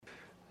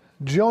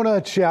Jonah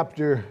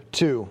chapter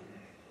 2.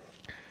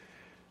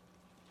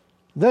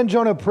 Then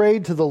Jonah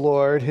prayed to the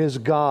Lord his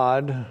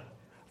God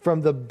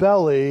from the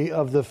belly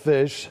of the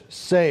fish,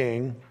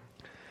 saying,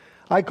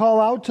 I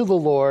call out to the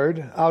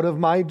Lord out of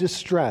my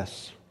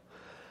distress,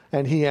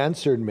 and he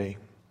answered me.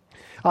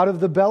 Out of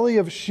the belly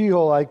of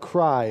Sheol I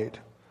cried,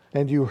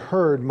 and you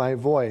heard my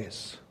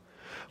voice.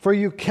 For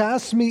you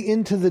cast me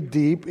into the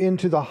deep,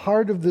 into the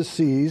heart of the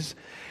seas,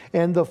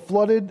 and the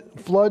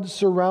flood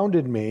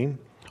surrounded me.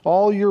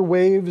 All your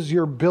waves,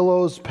 your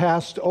billows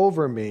passed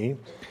over me.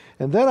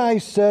 And then I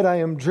said, I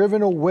am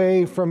driven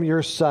away from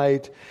your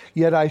sight,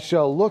 yet I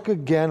shall look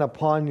again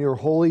upon your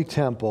holy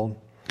temple.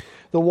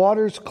 The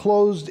waters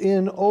closed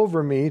in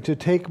over me to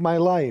take my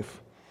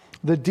life.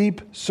 The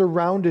deep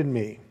surrounded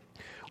me.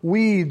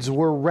 Weeds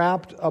were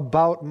wrapped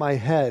about my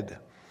head.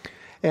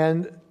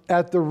 And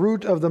at the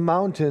root of the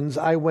mountains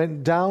I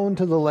went down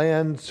to the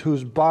lands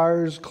whose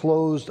bars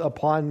closed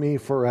upon me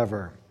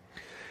forever.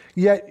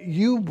 Yet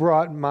you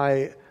brought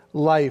my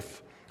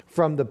life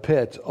from the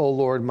pit, O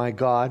Lord my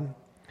God.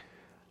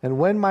 And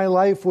when my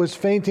life was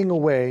fainting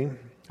away,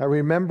 I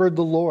remembered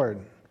the Lord,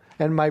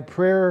 and my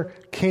prayer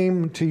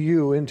came to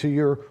you into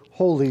your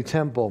holy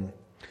temple.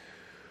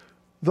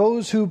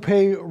 Those who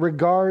pay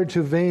regard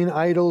to vain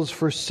idols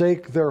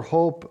forsake their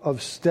hope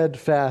of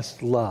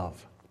steadfast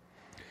love.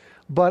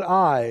 But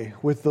I,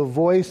 with the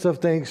voice of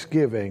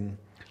thanksgiving,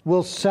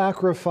 will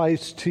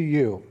sacrifice to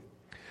you.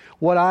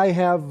 What I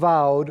have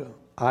vowed,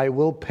 I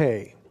will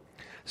pay.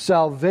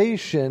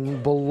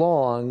 Salvation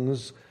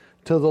belongs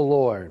to the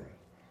Lord.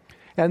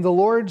 And the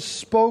Lord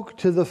spoke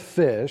to the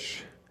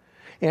fish,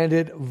 and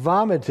it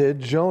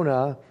vomited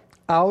Jonah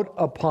out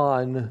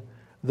upon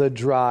the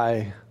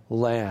dry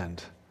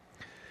land.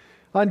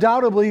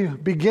 Undoubtedly,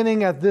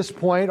 beginning at this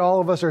point,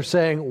 all of us are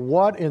saying,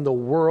 what in the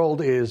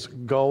world is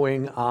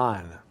going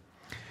on?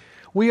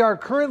 We are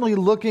currently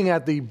looking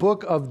at the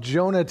book of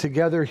Jonah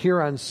together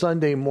here on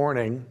Sunday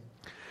morning.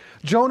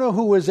 Jonah,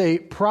 who was a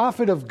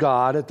prophet of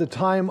God at the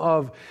time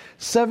of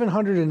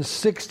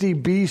 760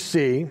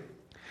 BC,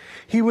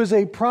 he was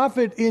a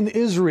prophet in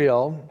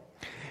Israel,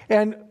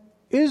 and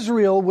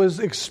Israel was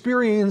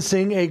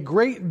experiencing a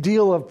great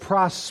deal of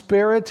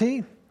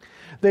prosperity.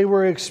 They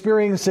were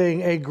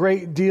experiencing a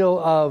great deal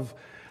of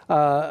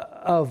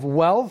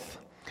wealth.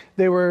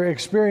 They were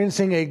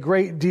experiencing a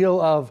great deal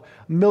of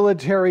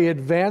military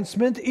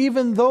advancement,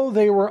 even though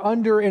they were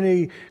under an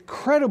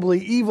incredibly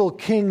evil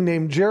king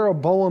named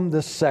Jeroboam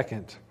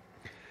II.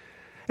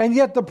 And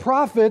yet the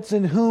prophets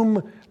in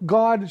whom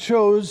God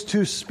chose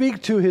to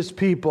speak to his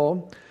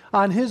people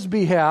on his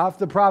behalf,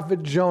 the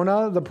prophet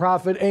Jonah, the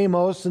prophet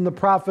Amos, and the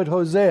prophet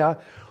Hosea,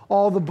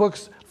 all the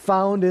books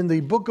found in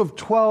the book of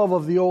 12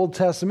 of the Old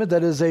Testament,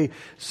 that is a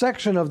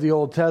section of the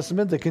Old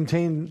Testament that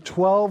contained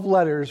 12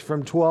 letters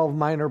from 12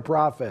 minor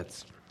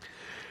prophets.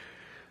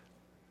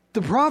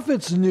 The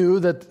prophets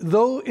knew that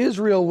though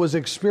Israel was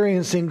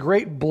experiencing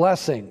great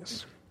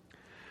blessings,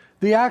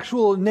 the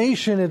actual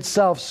nation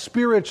itself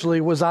spiritually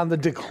was on the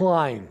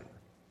decline.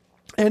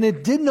 And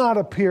it did not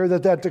appear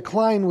that that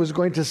decline was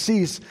going to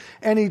cease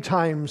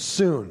anytime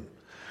soon.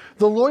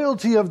 The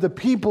loyalty of the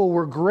people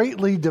were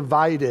greatly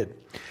divided,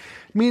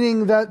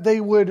 meaning that they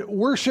would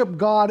worship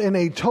God in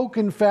a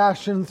token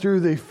fashion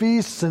through the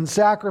feasts and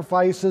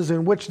sacrifices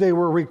in which they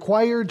were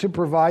required to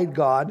provide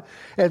God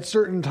at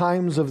certain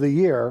times of the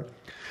year.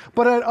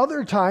 But at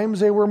other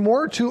times, they were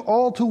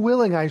all too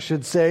willing, I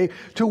should say,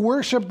 to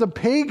worship the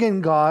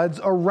pagan gods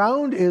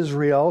around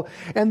Israel,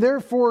 and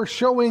therefore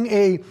showing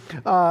a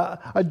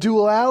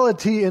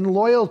duality in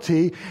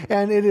loyalty,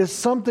 and it is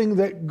something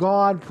that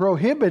God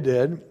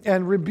prohibited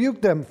and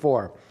rebuked them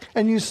for.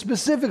 And you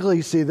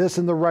specifically see this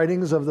in the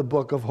writings of the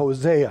book of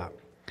Hosea.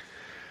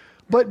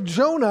 But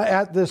Jonah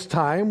at this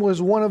time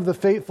was one of the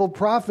faithful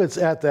prophets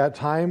at that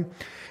time,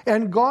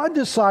 and God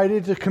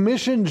decided to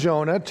commission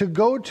Jonah to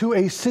go to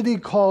a city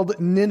called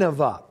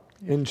Nineveh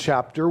in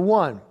chapter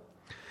 1.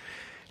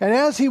 And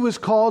as he was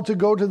called to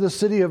go to the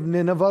city of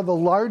Nineveh, the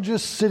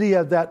largest city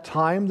at that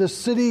time, the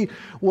city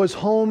was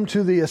home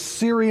to the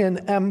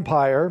Assyrian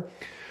Empire,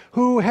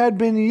 who had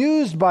been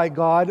used by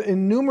God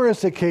in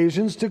numerous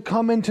occasions to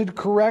come and to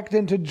correct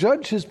and to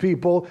judge his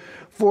people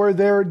for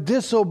their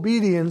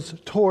disobedience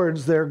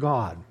towards their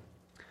God.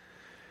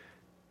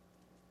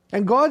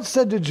 And God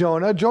said to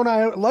Jonah, Jonah,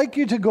 I'd like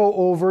you to go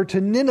over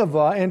to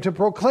Nineveh and to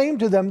proclaim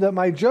to them that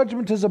my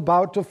judgment is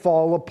about to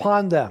fall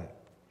upon them.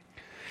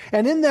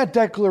 And in that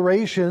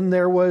declaration,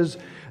 there was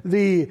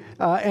the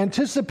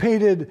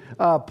anticipated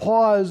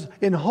pause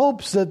in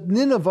hopes that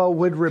Nineveh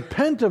would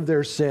repent of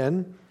their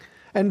sin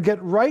and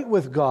get right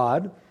with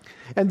God,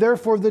 and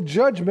therefore the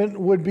judgment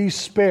would be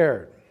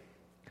spared.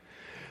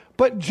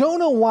 But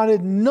Jonah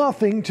wanted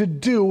nothing to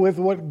do with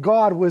what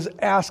God was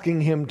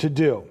asking him to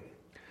do.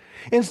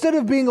 Instead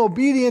of being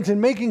obedient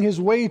and making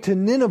his way to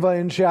Nineveh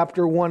in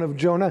chapter 1 of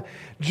Jonah,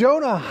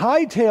 Jonah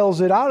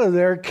hightails it out of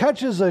there,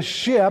 catches a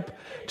ship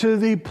to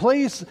the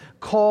place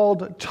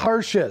called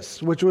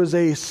Tarshish, which was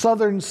a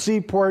southern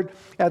seaport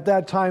at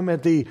that time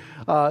at the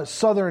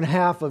southern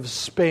half of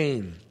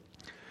Spain.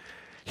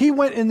 he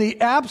went in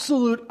the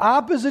absolute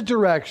opposite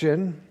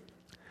direction,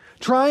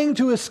 trying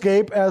to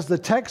escape, as the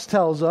text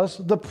tells us,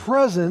 the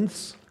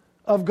presence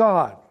of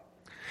God.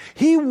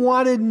 He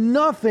wanted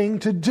nothing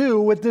to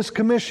do with this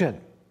commission.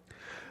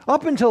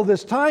 Up until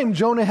this time,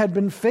 Jonah had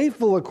been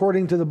faithful,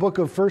 according to the book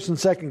of 1st and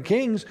 2nd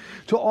Kings,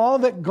 to all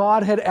that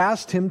God had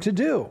asked him to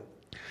do.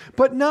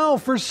 But now,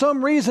 for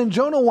some reason,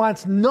 Jonah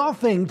wants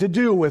nothing to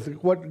do with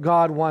what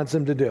God wants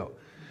him to do.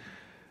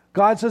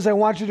 God says, I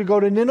want you to go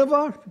to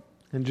Nineveh.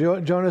 And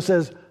Jonah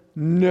says,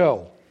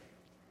 no.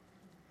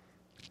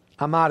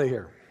 I'm out of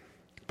here.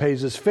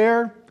 Pays his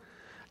fare,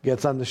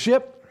 gets on the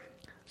ship,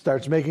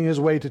 starts making his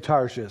way to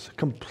Tarshish,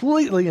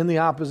 completely in the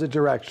opposite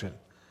direction.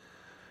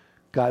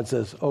 God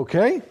says,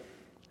 okay,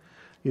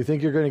 you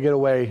think you're going to get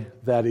away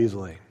that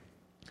easily?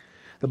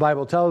 The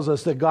Bible tells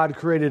us that God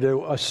created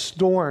a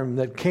storm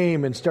that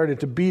came and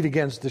started to beat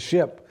against the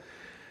ship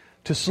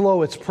to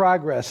slow its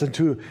progress and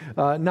to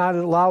not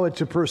allow it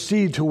to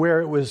proceed to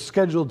where it was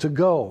scheduled to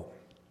go.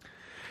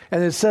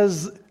 And it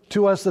says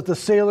to us that the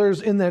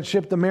sailors in that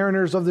ship, the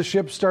mariners of the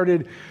ship,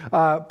 started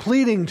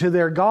pleading to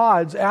their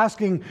gods,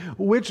 asking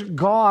which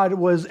god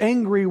was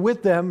angry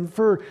with them,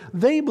 for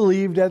they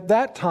believed at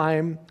that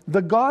time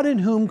the God in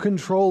whom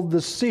controlled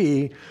the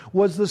sea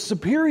was the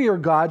superior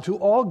God to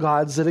all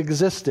gods that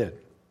existed.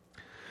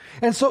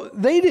 And so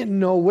they didn't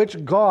know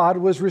which god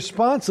was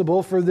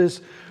responsible for this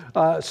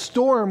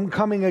storm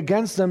coming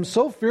against them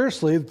so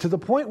fiercely, to the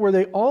point where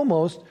it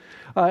almost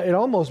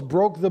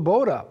broke the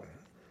boat up.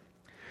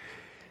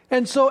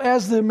 And so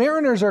as the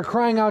mariners are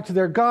crying out to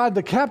their God,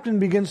 the captain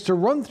begins to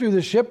run through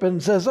the ship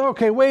and says,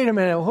 okay, wait a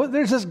minute.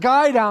 There's this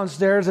guy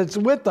downstairs that's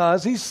with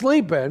us. He's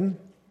sleeping.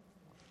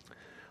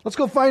 Let's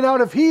go find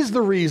out if he's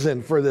the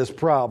reason for this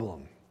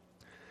problem.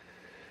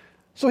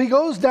 So he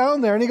goes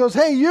down there and he goes,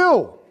 hey,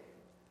 you.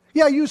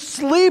 Yeah, you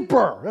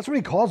sleeper. That's what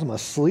he calls him, a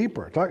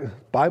sleeper. The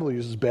Bible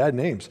uses bad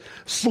names.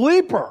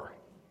 Sleeper.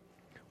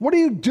 What are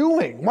you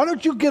doing? Why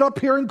don't you get up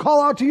here and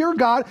call out to your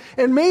God,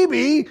 and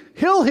maybe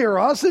he'll hear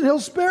us and he'll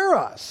spare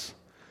us?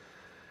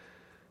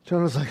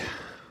 Jonah's like,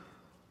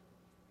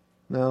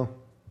 no,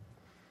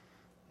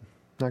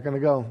 not going to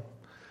go.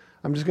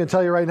 I'm just going to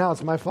tell you right now,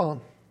 it's my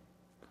fault.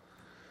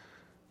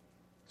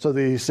 So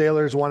the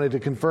sailors wanted to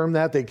confirm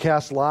that. They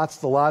cast lots.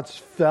 The lots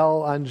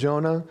fell on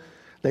Jonah.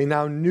 They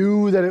now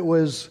knew that it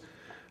was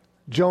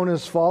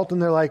Jonah's fault,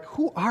 and they're like,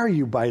 who are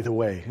you, by the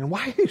way? And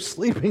why are you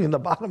sleeping in the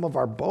bottom of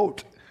our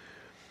boat?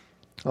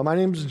 Well, my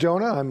name's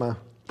Jonah. I'm a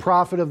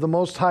prophet of the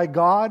Most High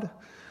God,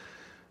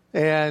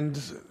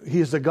 and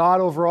He's the God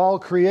over all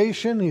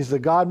creation. He's the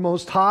God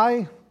Most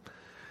High,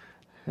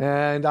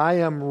 and I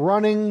am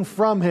running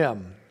from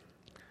Him.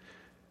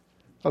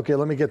 Okay,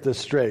 let me get this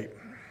straight.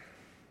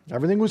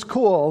 Everything was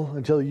cool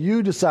until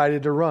you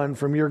decided to run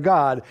from your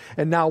God,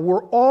 and now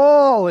we're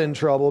all in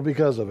trouble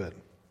because of it.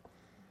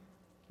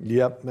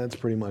 Yep, that's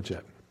pretty much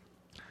it.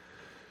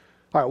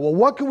 All right, well,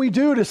 what can we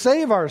do to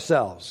save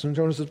ourselves? And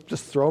Jonah says,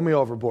 just throw me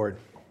overboard.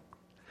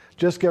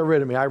 Just get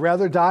rid of me. I'd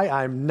rather die.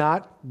 I'm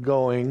not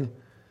going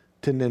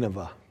to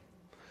Nineveh.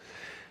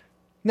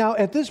 Now,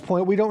 at this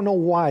point, we don't know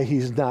why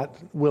he's not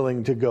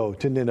willing to go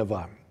to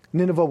Nineveh.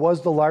 Nineveh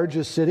was the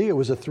largest city. It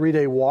was a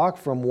 3-day walk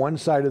from one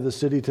side of the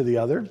city to the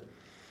other.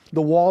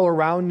 The wall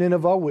around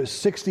Nineveh was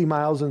 60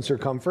 miles in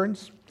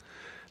circumference.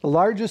 The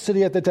largest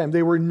city at the time.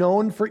 They were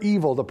known for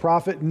evil. The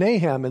prophet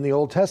Nahum in the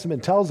Old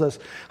Testament tells us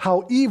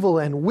how evil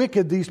and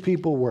wicked these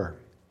people were.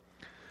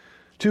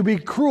 To be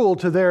cruel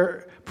to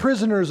their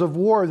prisoners of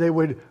war, they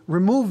would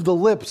remove the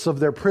lips of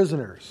their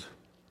prisoners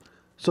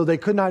so they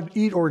could not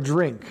eat or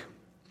drink.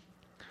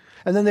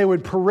 And then they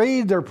would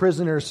parade their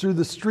prisoners through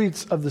the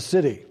streets of the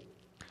city.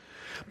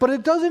 But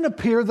it doesn't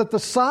appear that the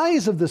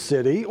size of the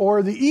city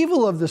or the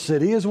evil of the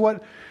city is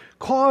what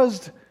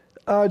caused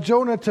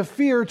Jonah to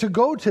fear to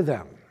go to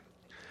them.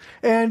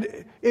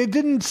 And it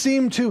didn't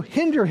seem to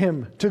hinder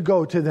him to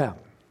go to them.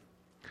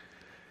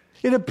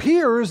 It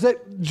appears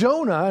that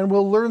Jonah, and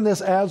we'll learn this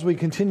as we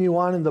continue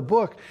on in the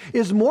book,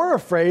 is more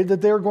afraid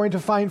that they're going to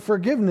find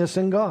forgiveness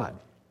in God.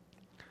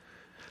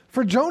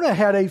 For Jonah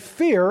had a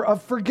fear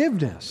of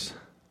forgiveness.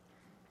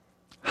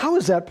 How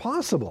is that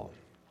possible?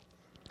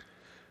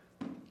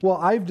 Well,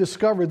 I've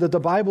discovered that the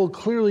Bible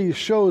clearly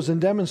shows and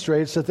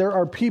demonstrates that there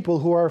are people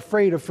who are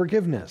afraid of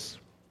forgiveness.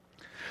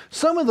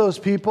 Some of those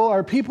people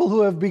are people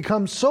who have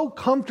become so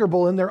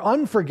comfortable in their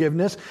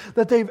unforgiveness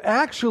that they've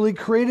actually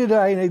created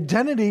an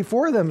identity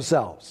for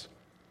themselves.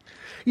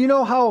 You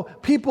know how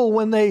people,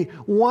 when they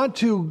want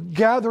to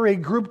gather a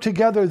group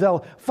together,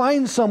 they'll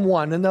find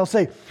someone and they'll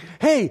say,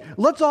 hey,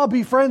 let's all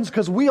be friends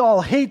because we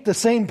all hate the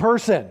same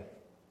person.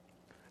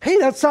 Hey,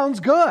 that sounds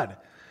good.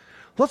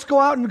 Let's go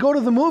out and go to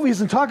the movies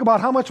and talk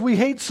about how much we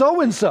hate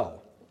so-and-so.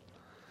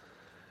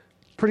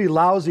 Pretty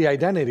lousy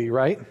identity,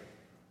 right?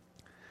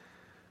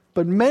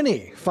 But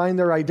many find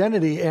their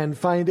identity and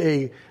find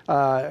a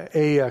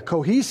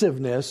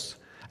cohesiveness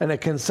and a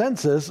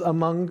consensus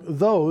among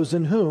those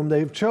in whom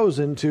they've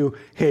chosen to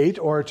hate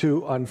or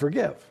to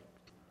unforgive.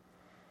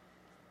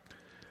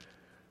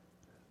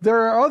 There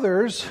are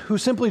others who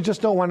simply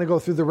just don't want to go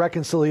through the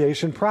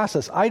reconciliation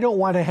process. I don't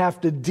want to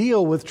have to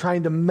deal with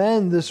trying to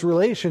mend this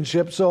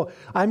relationship, so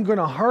I'm going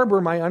to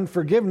harbor my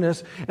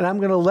unforgiveness and I'm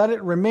going to let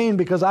it remain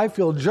because I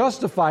feel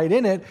justified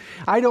in it.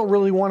 I don't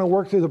really want to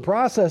work through the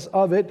process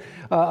of it,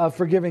 of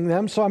forgiving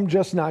them, so I'm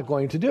just not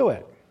going to do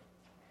it.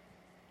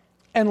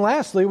 And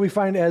lastly, we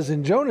find, as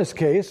in Jonah's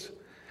case,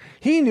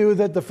 he knew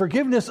that the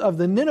forgiveness of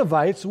the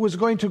Ninevites was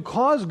going to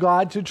cause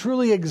God to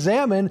truly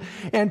examine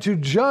and to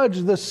judge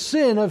the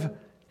sin of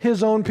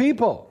his own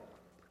people.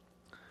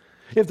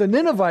 If the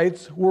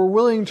Ninevites were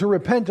willing to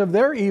repent of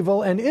their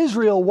evil and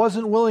Israel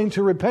wasn't willing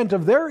to repent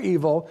of their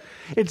evil,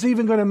 it's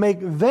even going to make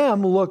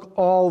them look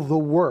all the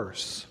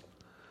worse.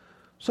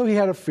 So he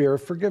had a fear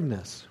of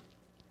forgiveness.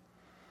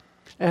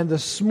 And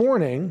this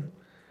morning,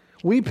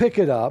 we pick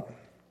it up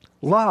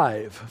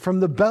live from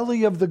the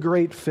belly of the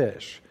great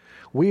fish.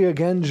 We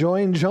again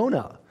join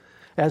Jonah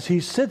as he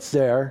sits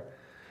there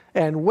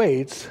and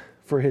waits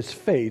for his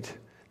fate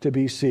to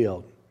be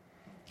sealed.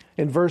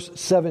 In verse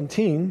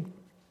 17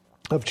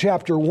 of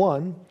chapter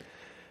 1,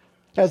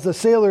 as the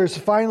sailors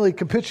finally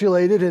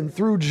capitulated and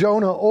threw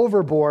Jonah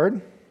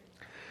overboard,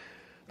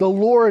 the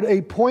Lord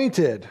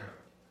appointed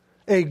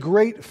a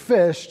great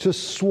fish to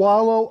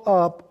swallow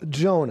up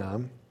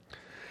Jonah.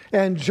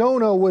 And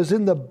Jonah was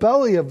in the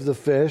belly of the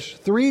fish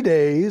 3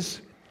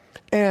 days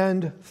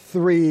and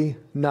 3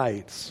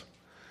 nights.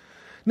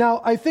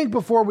 Now, I think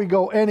before we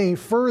go any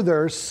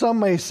further, some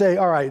may say,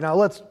 all right, now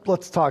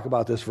let's talk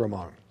about this for a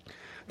moment.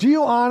 Do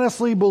you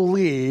honestly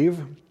believe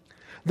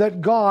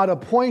that God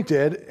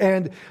appointed,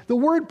 and the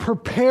word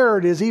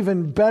prepared is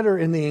even better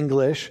in the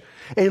English,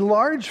 a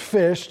large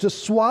fish to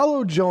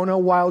swallow Jonah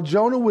while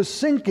Jonah was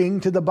sinking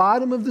to the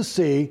bottom of the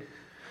sea,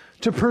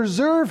 to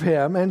preserve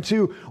him and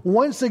to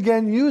once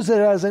again use it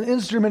as an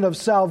instrument of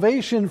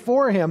salvation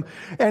for him,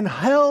 and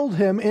held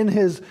him in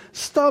his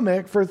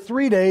stomach for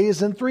 3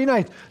 days and 3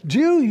 nights?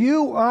 Do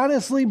you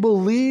honestly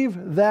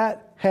believe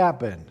that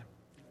happened?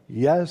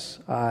 Yes,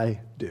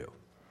 I do.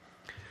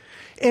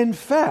 In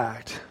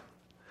fact,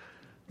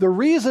 the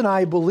reason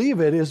I believe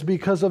it is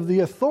because of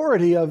the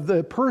authority of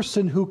the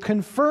person who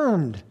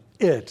confirmed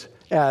it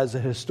as a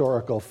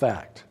historical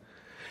fact.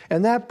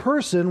 And that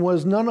person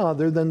was none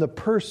other than the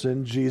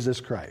person Jesus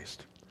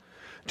Christ.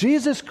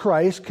 Jesus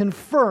Christ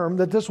confirmed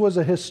that this was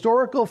a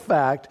historical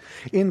fact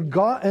in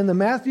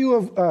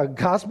the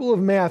Gospel of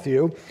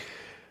Matthew,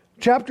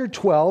 chapter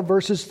 12,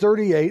 verses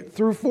 38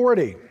 through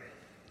 40.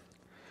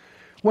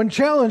 When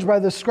challenged by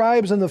the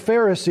scribes and the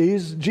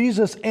Pharisees,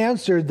 Jesus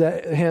answered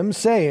him,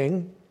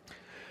 saying,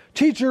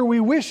 "Teacher,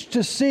 we wish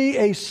to see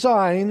a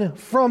sign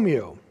from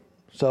you."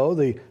 So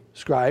the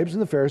scribes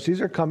and the Pharisees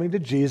are coming to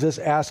Jesus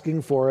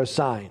asking for a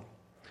sign.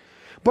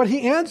 But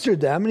he answered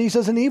them, and he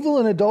says, "An evil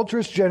and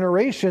adulterous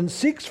generation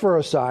seeks for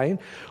a sign,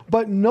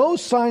 but no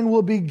sign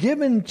will be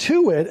given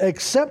to it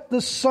except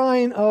the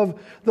sign of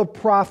the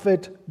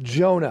prophet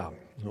Jonah."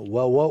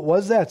 Well, what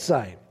was that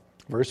sign?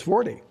 Verse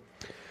 40.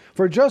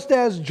 "For just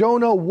as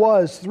Jonah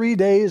was 3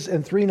 days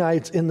and 3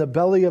 nights in the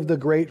belly of the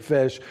great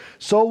fish,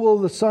 so will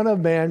the Son of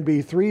Man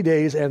be 3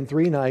 days and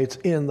 3 nights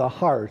in the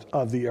heart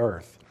of the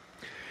earth."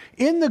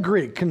 In the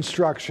Greek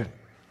construction,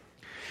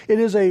 it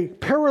is a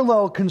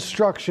parallel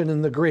construction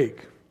in the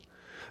Greek.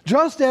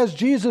 Just as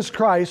Jesus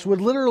Christ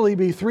would literally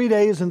be 3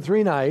 days and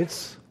 3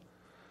 nights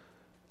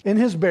in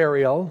his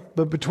burial,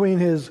 but between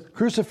his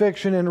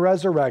crucifixion and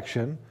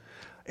resurrection,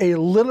 a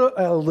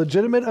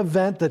legitimate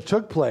event that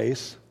took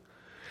place,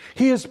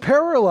 he is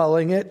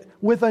paralleling it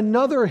with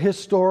another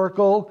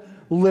historical,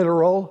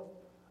 literal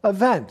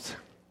event.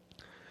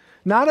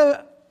 Not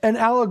an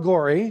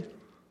allegory,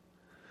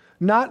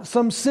 not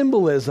some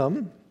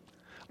symbolism,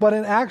 but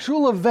an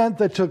actual event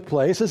that took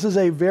place. This is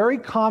a very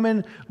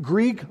common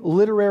Greek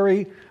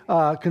literary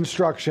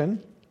construction.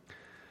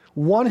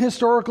 One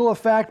historical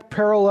fact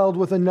paralleled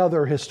with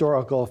another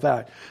historical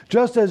fact.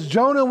 Just as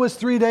Jonah was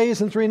 3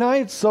 days and 3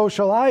 nights, so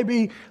shall I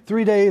be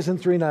 3 days and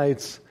 3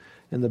 nights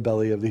in the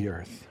belly of the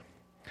earth.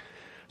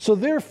 So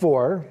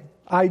therefore,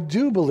 I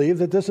do believe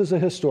that this is a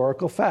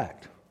historical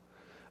fact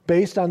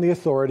based on the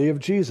authority of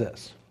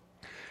Jesus.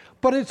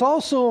 But it's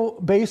also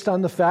based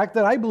on the fact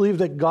that I believe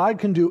that God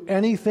can do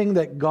anything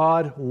that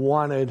God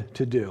wanted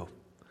to do.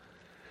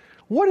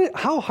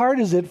 How hard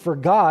is it for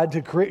God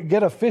to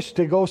get a fish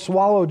to go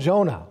swallow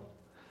Jonah?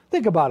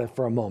 Think about it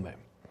for a moment.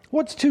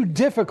 What's too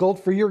difficult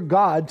for your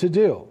God to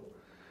do?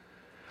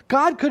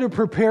 God could have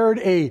prepared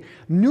a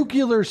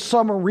nuclear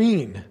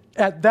submarine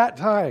at that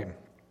time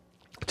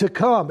to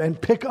come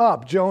and pick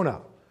up Jonah.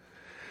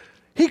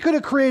 He could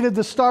have created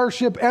the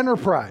Starship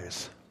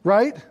Enterprise,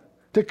 right?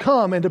 To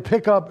come and to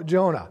pick up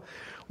Jonah.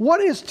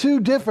 What is too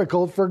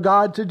difficult for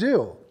God to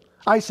do?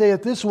 I say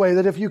it this way,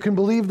 that if you can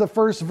believe the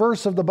first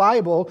verse of the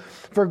Bible,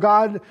 for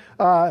God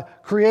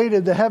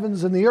created the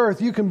heavens and the earth,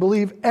 you can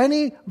believe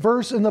any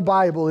verse in the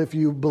Bible if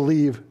you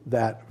believe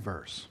that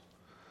verse.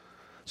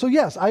 So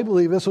yes, I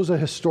believe this was a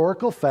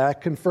historical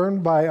fact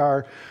confirmed by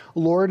our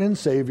Lord and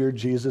Savior,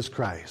 Jesus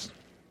Christ.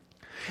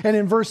 And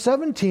in verse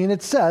 17,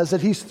 it says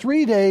that he's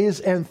 3 days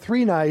and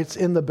 3 nights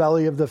in the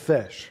belly of the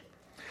fish.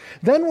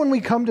 Then when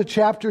we come to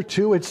chapter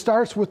 2, it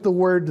starts with the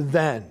word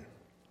then.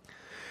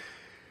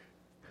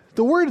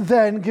 The word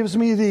then gives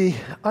me the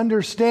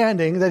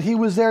understanding that he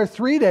was there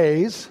 3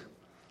 days,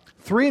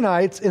 3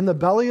 nights in the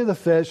belly of the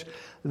fish.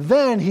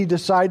 Then he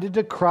decided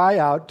to cry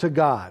out to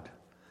God.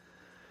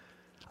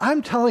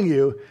 I'm telling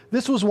you,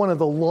 this was one of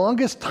the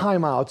longest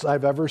timeouts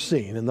I've ever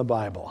seen in the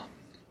Bible.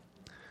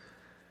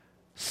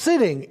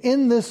 Sitting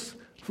in this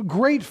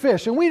great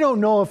fish, and we don't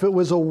know if it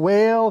was a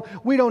whale.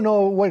 We don't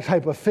know what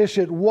type of fish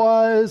it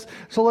was,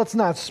 so let's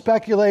not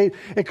speculate.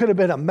 It could have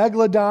been a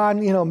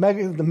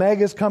megalodon. The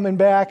meg is coming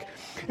back.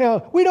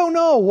 We don't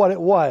know what it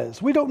was.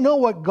 We don't know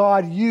what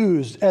God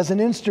used as an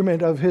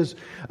instrument of his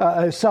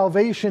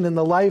salvation in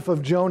the life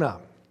of Jonah.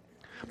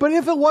 But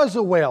if it was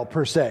a whale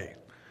per se,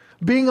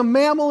 being a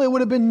mammal, it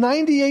would have been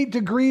 98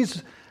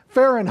 degrees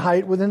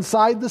Fahrenheit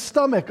inside the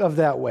stomach of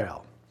that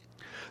whale.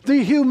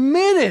 The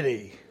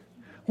humidity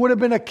would have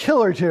been a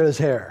killer to his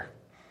hair.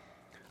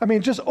 I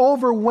mean, just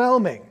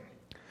overwhelming.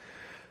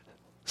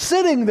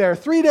 Sitting there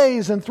 3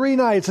 days and 3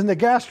 nights in the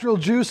gastral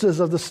juices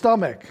of the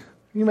stomach.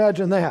 Can you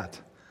imagine that?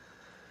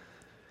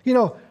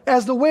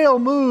 As the whale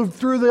moved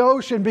through the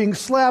ocean, being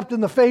slapped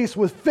in the face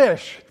with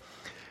fish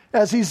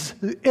as he's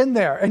in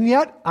there. And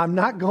yet, I'm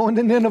not going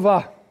to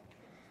Nineveh.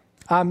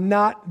 I'm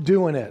not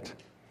doing it.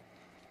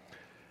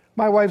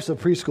 My wife's a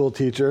preschool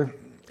teacher,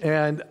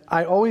 and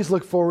I always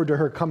look forward to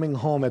her coming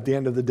home at the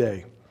end of the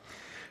day.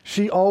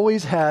 She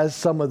always has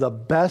some of the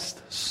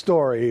best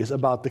stories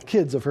about the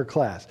kids of her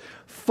class.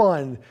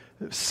 Fun,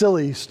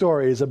 silly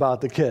stories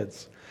about the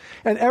kids.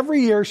 And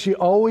every year she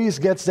always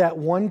gets that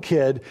one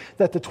kid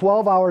that the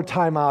 12-hour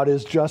timeout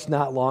is just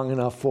not long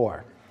enough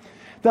for.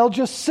 They'll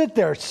just sit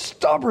there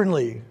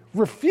stubbornly,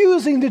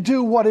 refusing to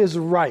do what is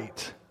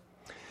right.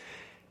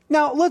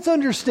 Now, let's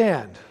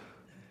understand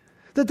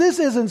that this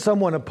isn't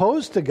someone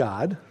opposed to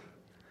God.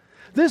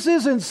 This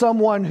isn't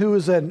someone who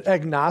is an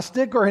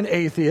agnostic or an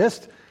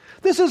atheist.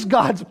 This is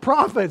God's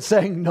prophet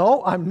saying,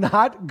 no, I'm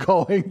not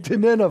going to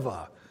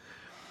Nineveh.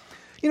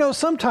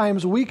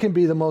 Sometimes we can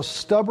be the most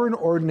stubborn,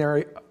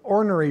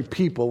 ornery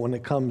people when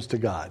it comes to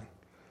God.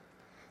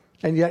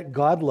 And yet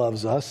God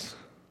loves us,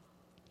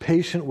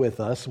 patient with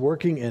us,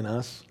 working in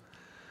us,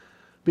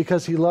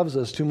 because he loves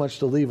us too much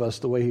to leave us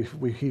the way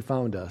he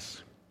found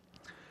us.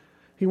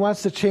 He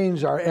wants to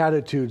change our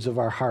attitudes of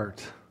our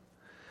heart.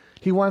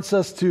 He wants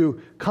us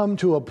to come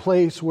to a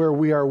place where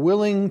we are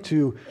willing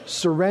to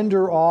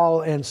surrender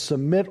all and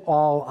submit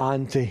all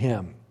unto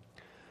him.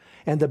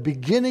 And the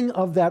beginning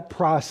of that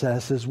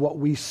process is what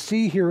we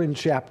see here in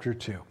chapter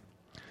 2.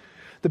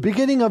 The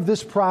beginning of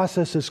this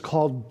process is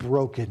called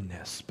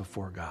brokenness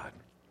before God.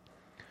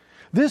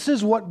 This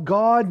is what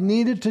God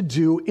needed to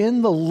do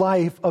in the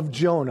life of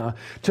Jonah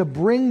to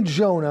bring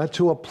Jonah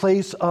to a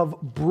place of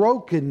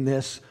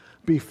brokenness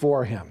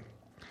before him.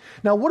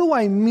 Now, what do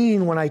I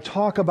mean when I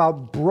talk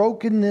about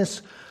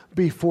brokenness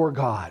before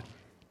God?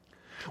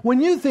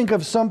 When you think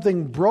of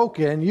something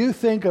broken, you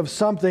think of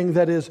something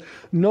that is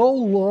no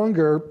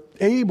longer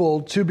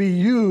able to be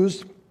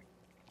used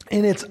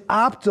in its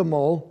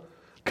optimal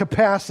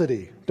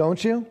capacity,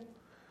 don't you?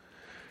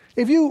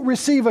 If you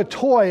receive a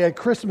toy at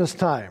Christmas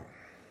time,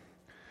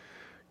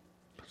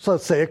 so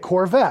let's say a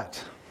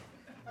Corvette.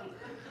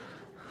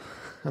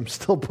 I'm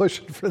still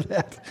pushing for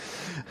that.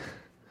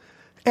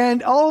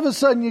 And all of a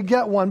sudden you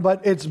get one,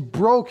 but it's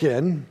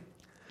broken.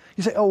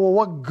 You say, oh, well,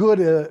 what good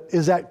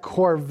is that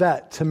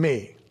Corvette to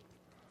me?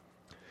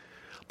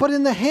 But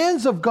in the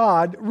hands of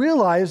God,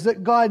 realize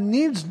that God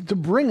needs to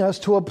bring us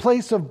to a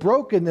place of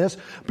brokenness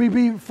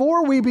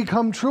before we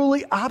become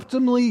truly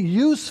optimally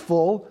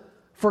useful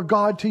for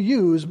God to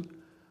use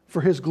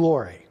for his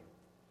glory.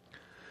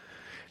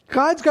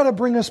 God's got to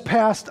bring us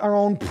past our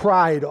own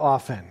pride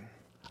often,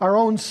 our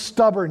own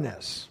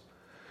stubbornness,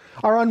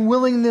 our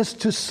unwillingness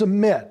to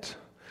submit,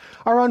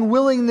 our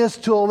unwillingness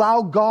to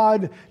allow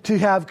God to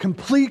have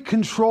complete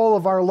control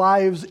of our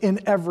lives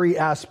in every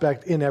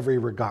aspect, in every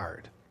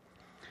regard.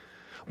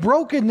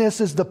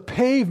 Brokenness is the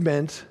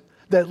pavement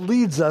that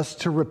leads us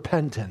to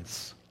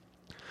repentance.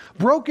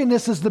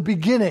 Brokenness is the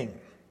beginning.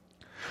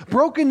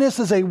 Brokenness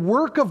is a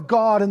work of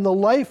God in the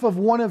life of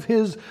one of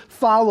his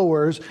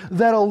followers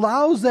that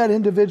allows that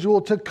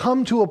individual to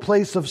come to a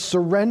place of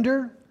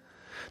surrender,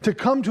 to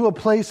come to a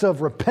place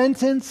of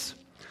repentance.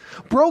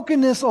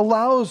 Brokenness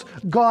allows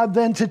God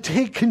then to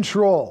take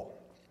control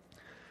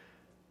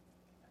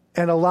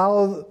and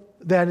allow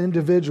that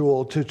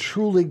individual to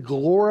truly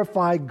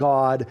glorify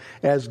God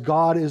as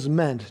God is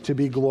meant to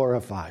be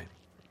glorified.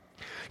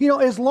 You know,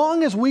 as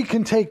long as we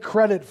can take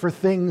credit for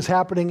things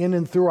happening in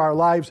and through our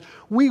lives,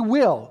 we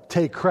will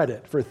take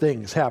credit for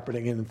things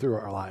happening in and through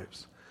our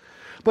lives.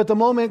 But the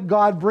moment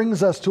God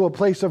brings us to a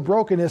place of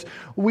brokenness,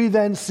 we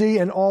then see,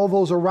 and all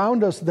those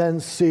around us then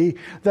see,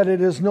 that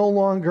it is no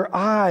longer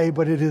I,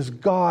 but it is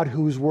God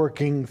who's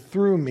working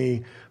through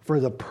me for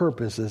the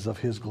purposes of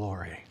his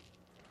glory.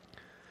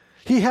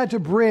 He had to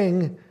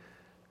bring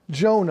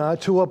Jonah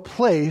to a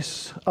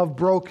place of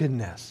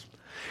brokenness.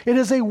 It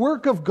is a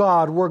work of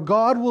God where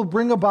God will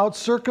bring about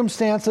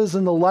circumstances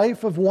in the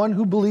life of one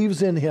who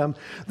believes in him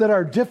that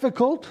are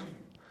difficult,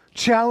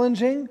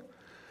 challenging,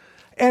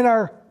 and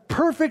are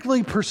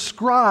perfectly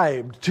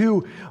prescribed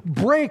to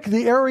break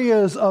the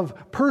areas of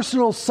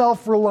personal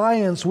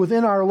self-reliance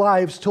within our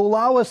lives to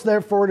allow us,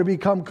 therefore, to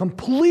become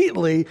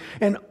completely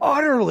and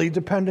utterly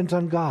dependent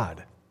on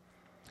God.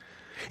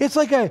 It's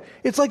like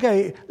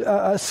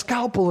a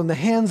scalpel in the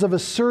hands of a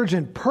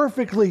surgeon,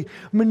 perfectly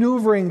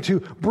maneuvering to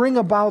bring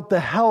about the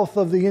health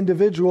of the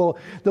individual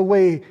the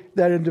way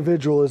that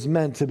individual is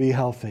meant to be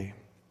healthy.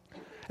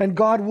 And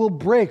God will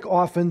break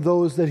often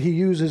those that he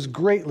uses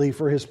greatly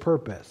for his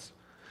purpose.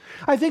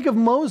 I think of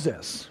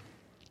Moses.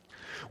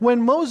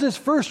 When Moses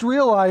first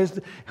realized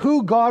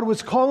who God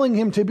was calling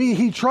him to be,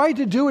 he tried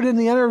to do it in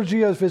the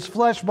energy of his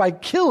flesh by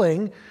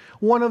killing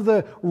one of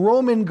the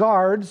Roman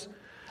guards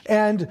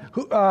and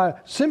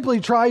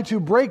simply tried to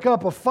break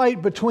up a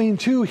fight between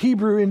two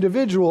Hebrew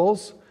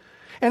individuals.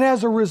 And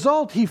as a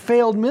result, he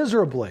failed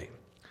miserably.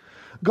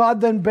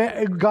 God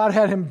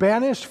had him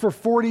banished for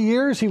 40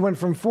 years. He went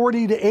from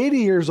 40 to 80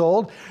 years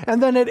old.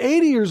 And then at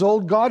 80 years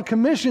old, God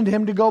commissioned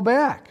him to go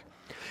back.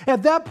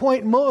 At that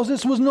point,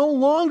 Moses was no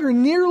longer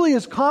nearly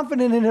as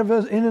confident in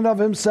and of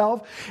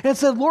himself and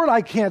said, Lord,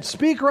 I can't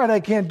speak right,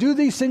 I can't do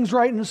these things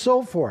right, and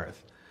so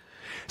forth.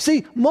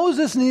 See,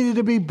 Moses needed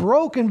to be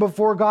broken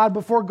before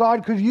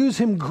God could use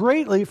him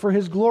greatly for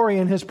his glory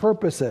and his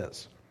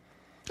purposes.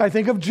 I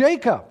think of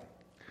Jacob.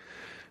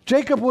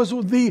 Jacob was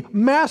the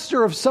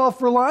master of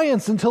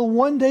self-reliance until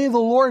one day the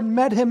Lord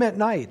met him at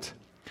night,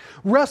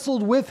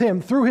 wrestled with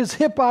him, threw his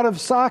hip out of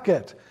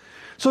socket,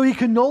 so he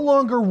could no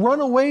longer run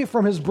away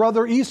from his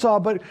brother Esau,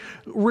 but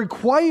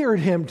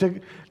required him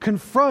to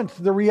confront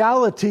the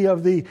reality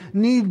of the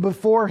need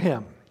before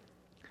him.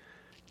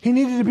 He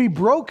needed to be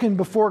broken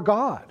before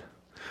God.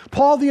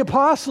 Paul the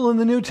Apostle in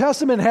the New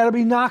Testament had to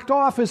be knocked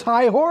off his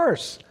high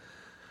horse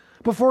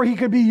before he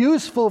could be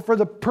useful for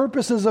the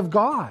purposes of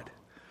God.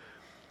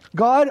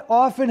 God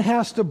often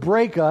has to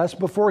break us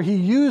before he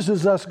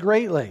uses us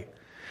greatly.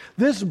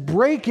 This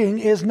breaking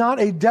is not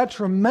a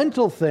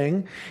detrimental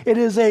thing. It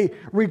is a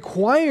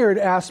required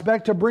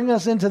aspect to bring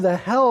us into the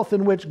health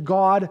in which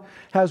God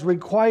has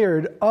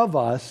required of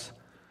us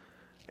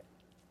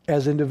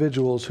as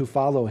individuals who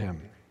follow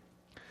him.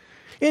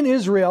 In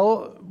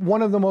Israel,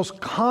 one of the most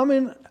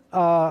common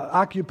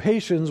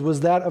occupations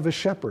was that of a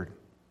shepherd.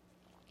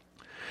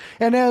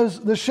 And as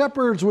the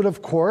shepherds would,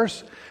 of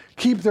course,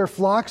 keep their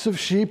flocks of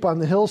sheep on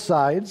the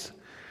hillsides,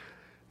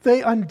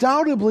 they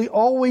undoubtedly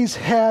always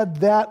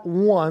had that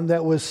one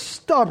that was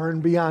stubborn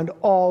beyond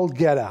all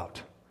get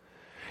out.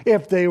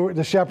 If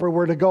the shepherd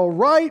were to go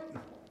right,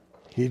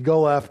 he'd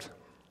go left.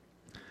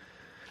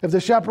 If the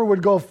shepherd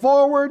would go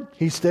forward,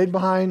 he stayed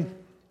behind.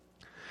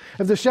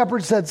 If the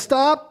shepherd said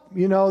stop,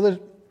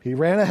 he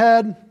ran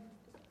ahead.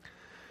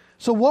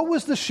 So what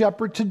was the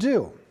shepherd to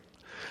do?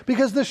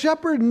 Because the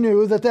shepherd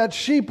knew that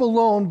sheep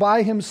alone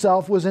by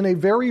himself was in a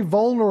very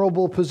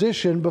vulnerable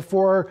position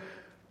before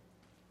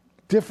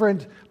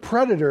different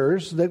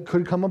predators that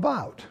could come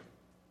about.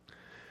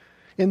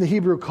 In the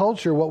Hebrew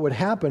culture, what would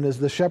happen is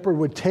the shepherd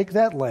would take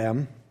that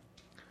lamb,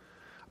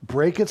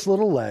 break its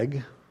little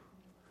leg,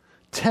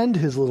 tend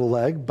his little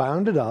leg,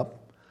 bound it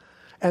up,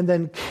 and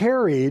then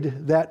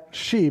carried that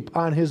sheep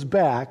on his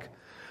back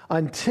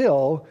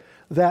until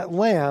that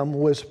lamb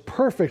was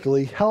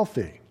perfectly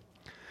healthy.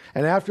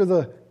 And after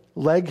the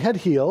leg had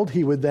healed,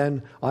 he would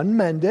then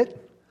unmend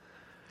it,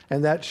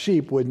 and that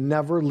sheep would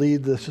never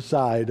leave the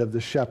side of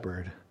the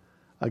shepherd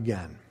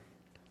again.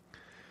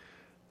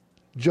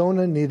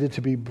 Jonah needed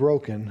to be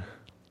broken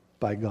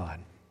by God.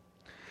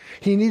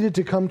 He needed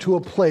to come to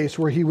a place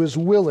where he was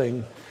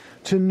willing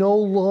to no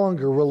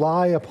longer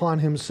rely upon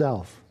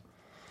himself,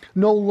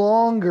 no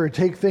longer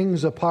take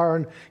things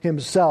upon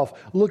himself,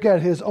 look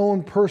at his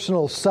own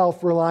personal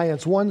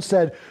self-reliance. One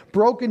said,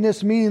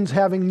 brokenness means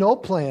having no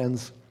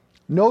plans,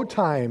 no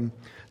time,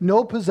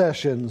 no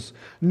possessions,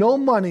 no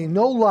money,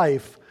 no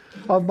life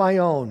of my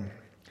own.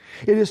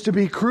 It is to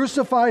be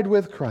crucified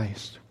with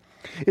Christ.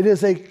 It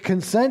is a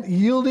consent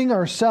yielding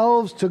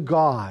ourselves to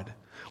God.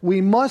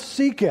 We must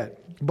seek it,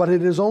 but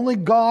it is only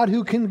God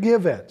who can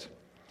give it.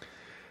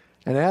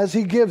 And as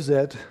he gives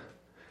it,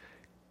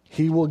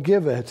 he will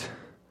give it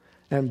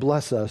and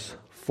bless us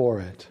for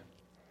it.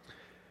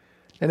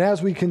 And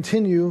as we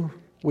continue,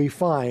 we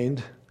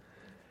find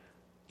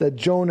that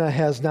Jonah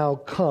has now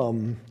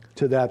come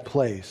to that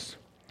place.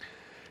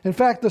 In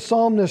fact, the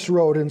psalmist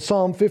wrote in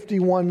Psalm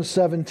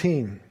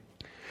 51:17,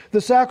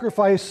 the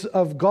sacrifice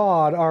of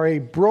God are a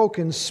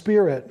broken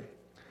spirit,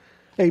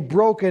 a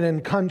broken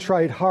and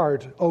contrite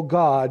heart, O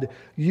God,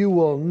 you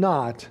will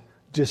not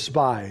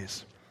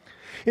despise.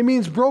 It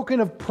means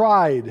broken of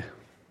pride,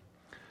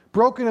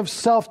 broken of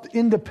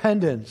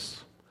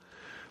self-independence,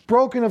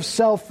 broken of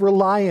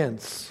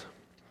self-reliance,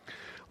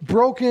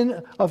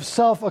 broken of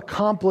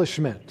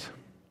self-accomplishment,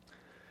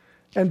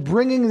 and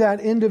bringing that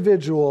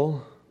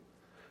individual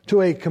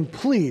to a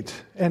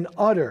complete and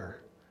utter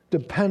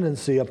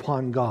dependency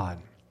upon God.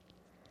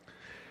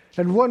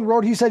 And one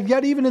wrote, he said,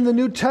 yet even in the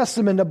New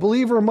Testament, a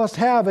believer must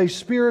have a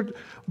spirit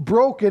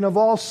broken of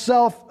all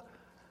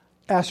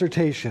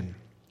self-assertion.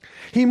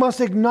 He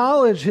must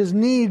acknowledge his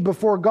need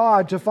before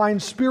God to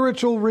find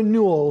spiritual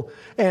renewal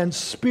and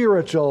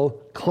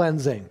spiritual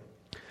cleansing.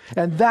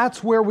 And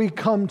that's where we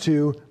come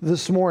to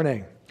this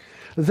morning.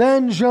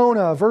 Then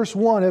Jonah, verse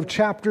 1 of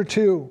chapter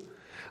 2,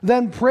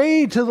 then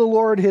prayed to the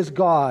Lord his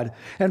God,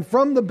 and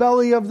from the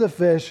belly of the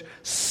fish,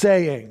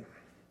 saying.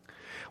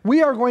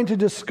 We are going to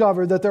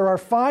discover that there are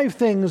 5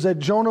 things that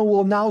Jonah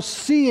will now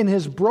see in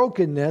his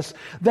brokenness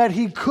that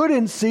he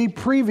couldn't see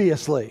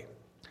previously.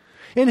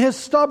 In his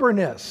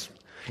stubbornness,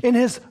 in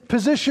his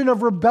position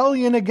of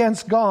rebellion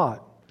against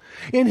God,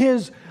 in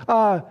his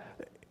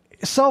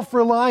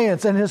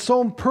self-reliance and his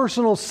own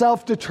personal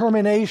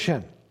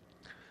self-determination.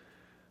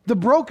 The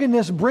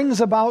brokenness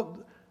brings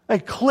about a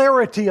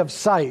clarity of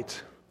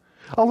sight,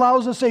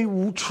 allows us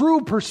a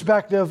true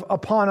perspective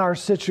upon our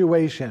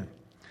situation.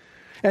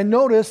 And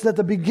notice that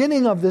the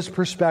beginning of this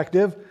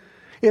perspective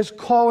is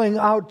calling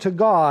out to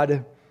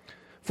God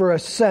for a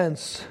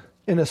sense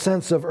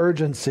of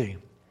urgency.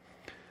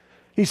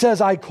 He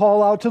says, I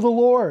call out to the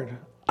Lord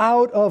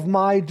out of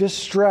my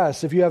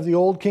distress. If you have the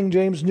Old King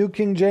James, New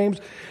King James,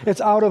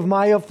 it's out of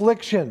my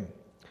affliction.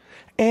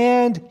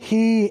 And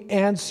he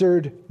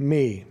answered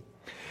me.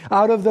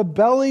 Out of the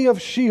belly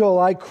of Sheol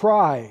I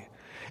cry,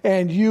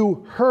 and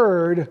you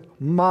heard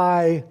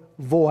my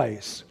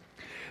voice.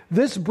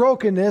 This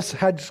brokenness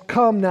had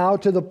come now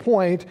to the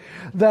point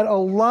that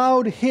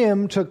allowed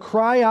him to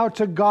cry out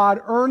to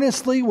God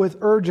earnestly with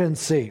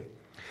urgency,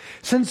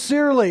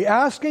 sincerely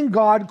asking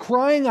God,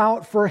 crying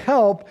out for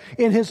help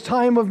in his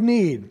time of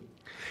need.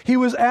 He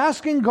was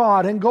asking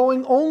God and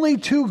going only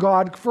to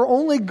God, for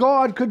only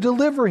God could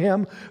deliver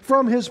him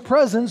from his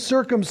present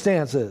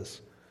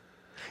circumstances.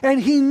 And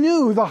he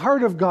knew the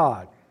heart of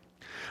God.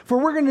 For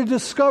we're going to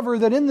discover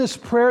that in this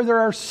prayer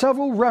there are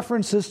several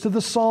references to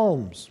the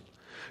Psalms.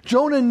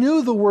 Jonah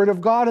knew the word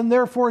of God and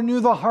therefore knew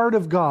the heart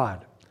of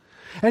God.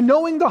 And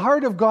knowing the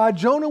heart of God,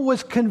 Jonah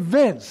was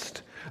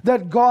convinced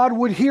that God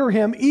would hear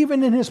him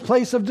even in his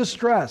place of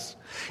distress,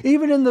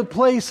 even in the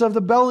place of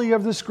the belly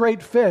of this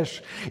great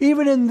fish.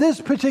 Even in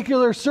this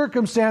particular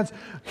circumstance,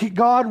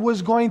 God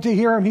was going to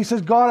hear him. He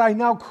says, God, I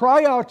now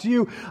cry out to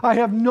you. I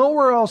have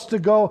nowhere else to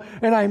go,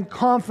 and I'm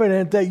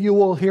confident that you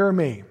will hear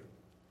me.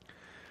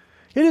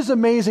 It is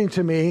amazing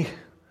to me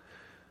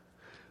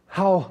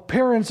how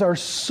parents are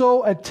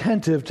so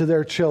attentive to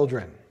their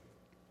children.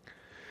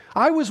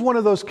 I was one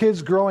of those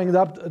kids growing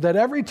up that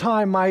every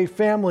time my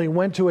family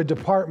went to a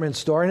department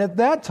store, and at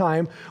that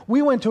time,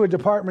 we went to a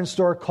department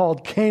store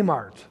called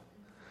Kmart.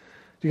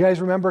 Do you guys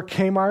remember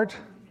Kmart?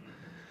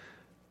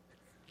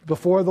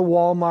 Before the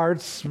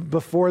Walmarts,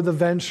 before the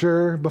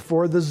Venture,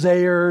 before the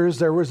Zayres,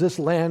 there was this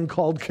land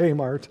called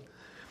Kmart.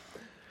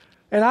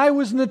 And I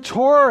was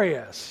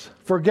notorious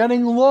for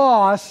getting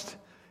lost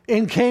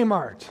in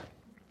Kmart.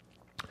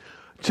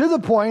 To the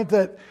point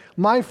that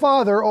my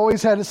father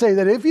always had to say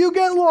that if you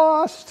get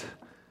lost,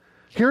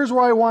 here's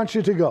where I want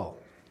you to go.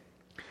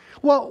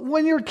 Well,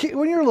 when you're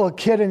a little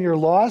kid and you're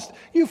lost,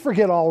 you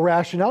forget all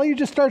rationale. You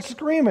just start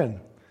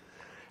screaming.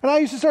 And I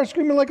used to start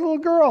screaming like a little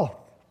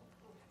girl,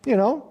 you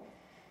know.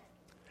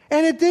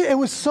 And it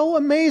was so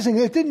amazing.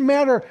 It didn't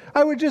matter.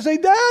 I would just say,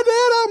 Dad,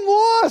 I'm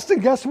lost.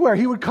 And guess where?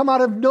 He would come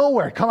out of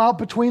nowhere, come out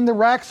between the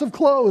racks of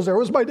clothes. There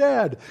was my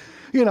dad,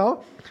 you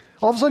know.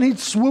 All of a sudden, he'd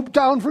swoop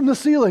down from the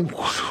ceiling.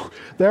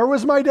 There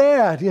was my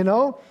dad, you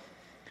know.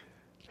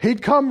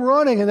 He'd come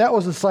running, and that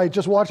was a sight,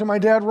 just watching my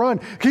dad run.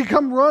 He'd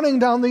come running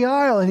down the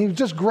aisle, and he'd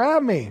just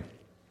grab me.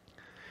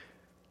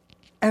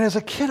 And as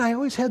a kid, I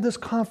always had this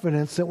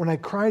confidence that when I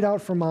cried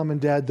out for Mom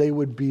and Dad, they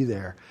would be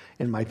there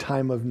in my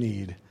time of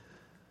need.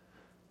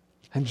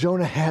 And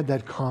Jonah had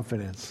that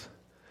confidence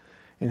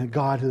in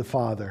God the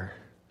Father,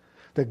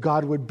 that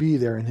God would be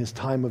there in his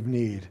time of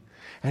need.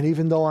 And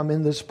even though I'm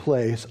in this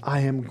place,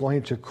 I am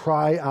going to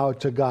cry out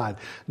to God.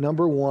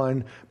 Number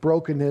one,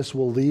 brokenness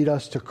will lead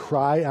us to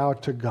cry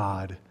out to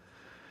God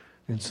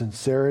in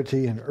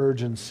sincerity and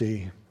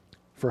urgency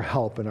for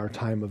help in our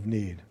time of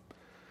need.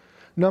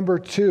 Number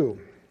two,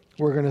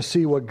 we're going to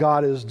see what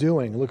God is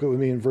doing. Look with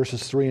me in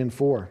verses 3 and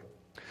 4.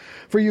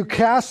 For you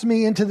cast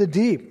me into the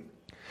deep,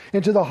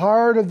 into the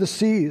heart of the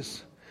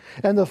seas,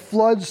 and the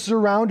floods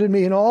surrounded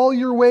me, and all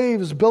your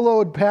waves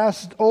billowed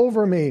past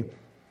over me.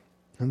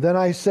 And then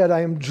I said,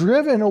 I am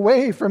driven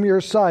away from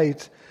your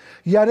sight.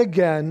 Yet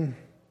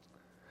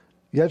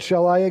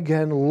shall I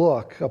again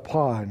look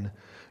upon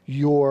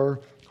your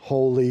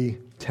holy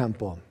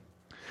temple.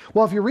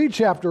 Well, if you read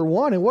chapter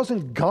 1, it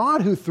wasn't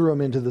God who threw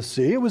him into the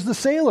sea. It was the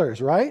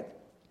sailors, right?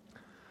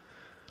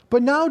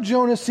 But now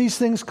Jonah sees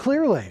things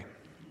clearly.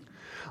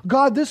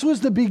 God, this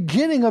was the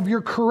beginning of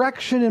your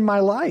correction in my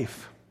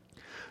life.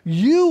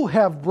 You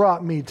have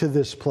brought me to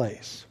this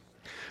place.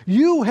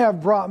 You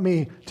have brought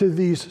me to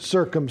these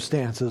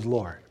circumstances,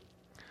 Lord.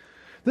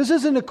 This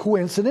isn't a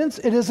coincidence.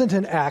 It isn't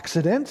an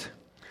accident.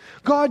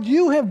 God,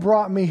 you have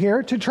brought me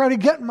here to try to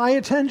get my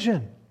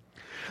attention.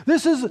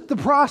 This is the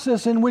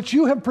process in which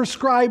you have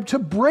prescribed to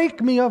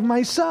break me of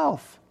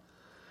myself.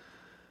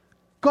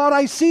 God,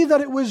 I see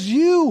that it was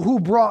you who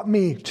brought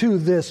me to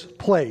this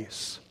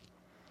place.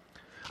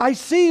 I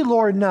see,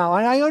 Lord, now,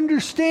 and I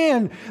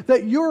understand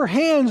that your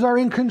hands are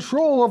in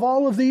control of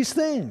all of these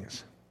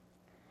things.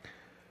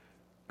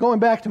 Going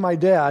back to my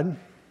dad,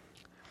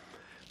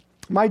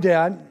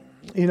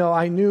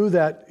 I knew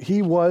that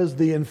he was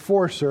the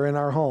enforcer in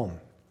our home.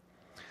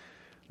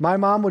 My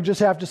mom would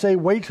just have to say,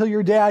 wait till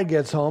your dad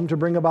gets home to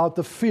bring about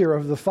the fear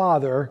of the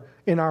father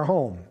in our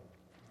home.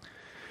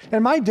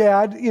 And my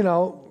dad,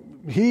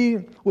 he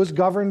was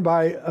governed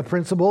by a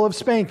principle of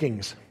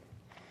spankings.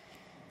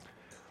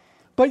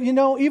 But,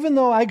 even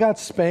though I got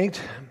spanked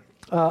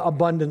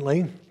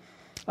abundantly,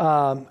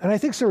 and I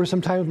think there were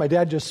some times my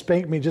dad just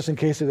spanked me just in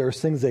case there were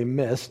things they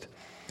missed,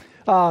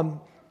 but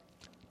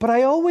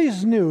I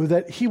always knew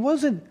that he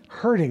wasn't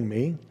hurting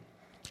me.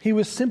 He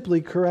was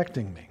simply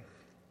correcting me.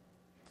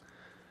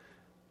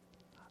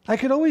 I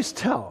could always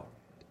tell.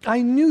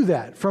 I knew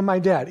that from my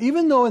dad.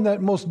 Even though in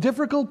that most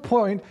difficult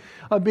point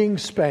of being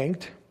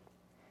spanked,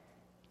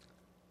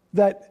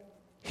 that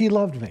he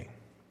loved me.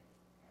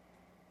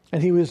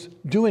 And he was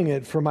doing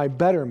it for my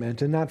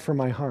betterment and not for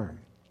my harm.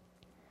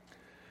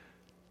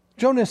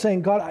 Jonah is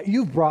saying, God,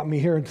 you've brought me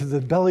here into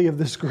the belly of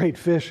this great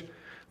fish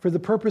for the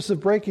purpose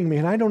of breaking me,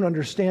 and I don't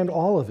understand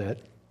all of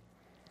it.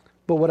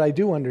 But what I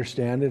do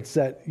understand is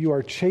that you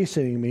are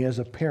chastening me as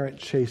a parent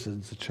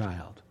chastens a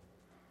child.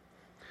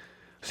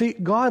 See,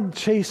 God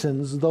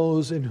chastens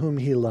those in whom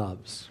he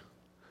loves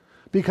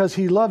because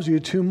he loves you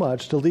too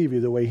much to leave you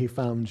the way he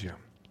found you.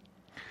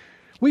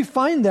 We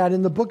find that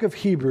in the book of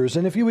Hebrews,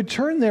 and if you would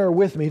turn there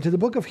with me to the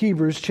book of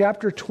Hebrews,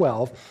 chapter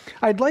 12,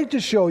 I'd like to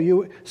show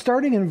you,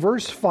 starting in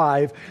verse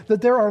 5,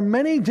 that there are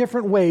many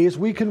different ways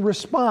we can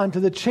respond to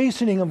the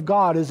chastening of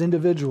God as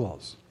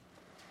individuals.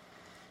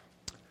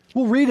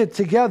 We'll read it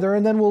together,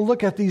 and then we'll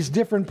look at these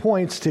different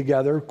points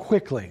together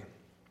quickly.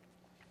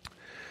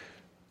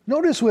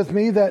 Notice with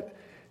me that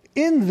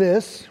in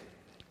this,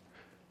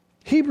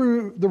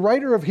 the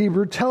writer of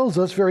Hebrew tells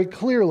us very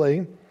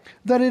clearly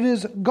that it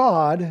is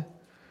God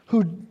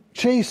who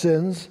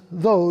chastens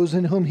those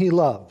in whom he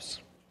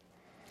loves.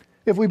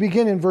 If we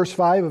begin in verse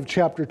 5 of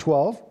chapter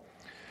 12,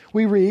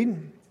 we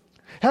read,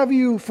 have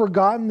you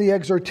forgotten the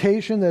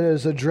exhortation that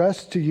is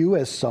addressed to you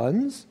as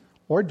sons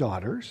or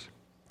daughters?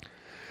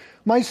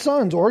 My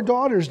sons or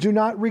daughters, do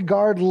not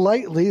regard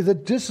lightly the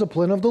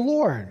discipline of the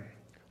Lord,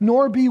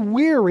 nor be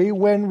weary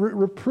when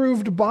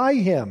reproved by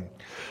him.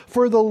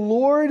 For the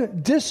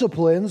Lord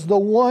disciplines the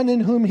one in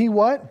whom he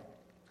what?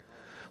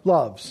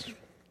 Loves.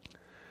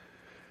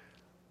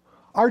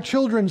 Our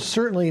children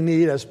certainly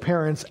need, as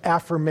parents,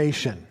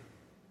 affirmation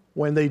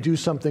when they do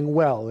something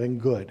well and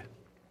good.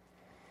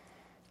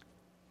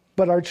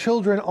 But our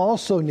children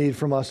also need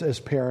from us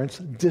as parents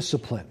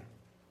discipline.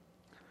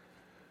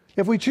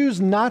 If we choose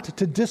not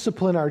to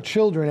discipline our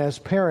children as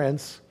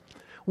parents,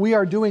 we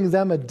are doing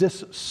them a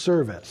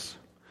disservice.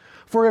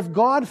 For if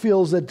God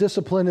feels that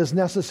discipline is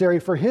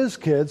necessary for his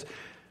kids,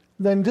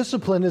 then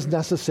discipline is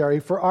necessary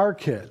for our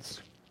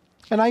kids.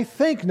 And I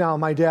thank now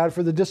my dad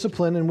for the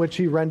discipline in which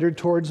he rendered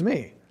towards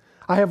me.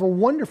 I have a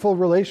wonderful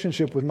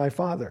relationship with my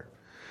father,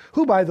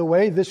 who, by the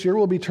way, this year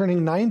will be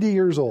turning 90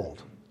 years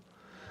old.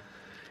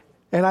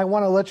 And I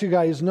want to let you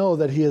guys know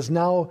that he is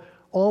now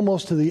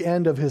almost to the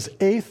end of his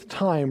 8th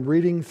time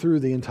reading through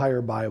the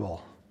entire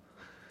Bible.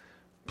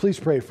 Please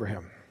pray for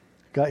him.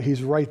 God,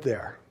 he's right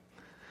there.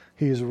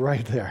 He's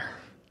right there.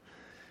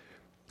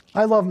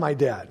 I love my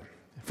dad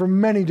for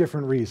many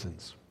different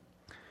reasons.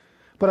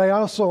 But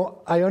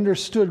I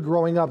understood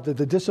growing up that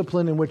the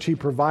discipline in which he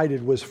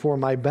provided was for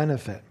my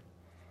benefit.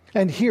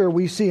 And here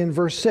we see in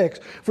verse 6,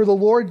 for the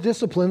Lord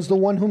disciplines the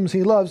one whom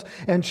he loves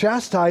and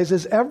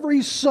chastises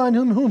every son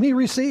whom he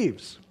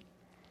receives.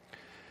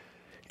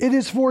 It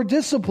is for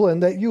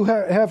discipline that you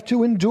have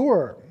to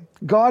endure.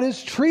 God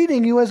is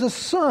treating you as a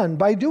son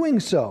by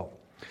doing so.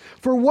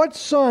 For what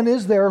son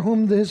is there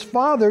whom his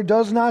father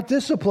does not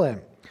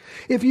discipline?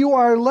 If you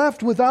are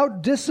left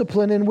without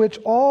discipline in which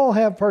all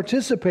have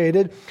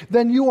participated,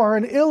 then you are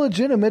an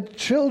illegitimate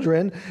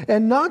children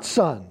and not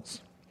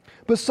sons.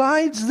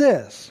 Besides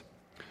this,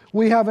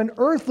 we have an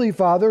earthly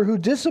father who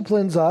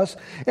disciplines us,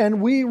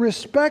 and we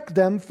respect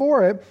them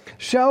for it.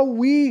 Shall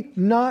we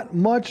not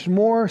much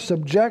more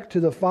subject to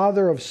the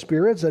Father of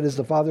spirits, that is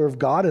the Father of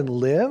God, and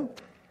live?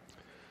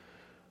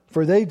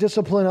 For they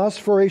discipline us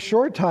for a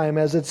short time,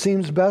 as it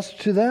seems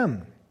best to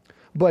them.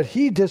 But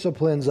he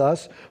disciplines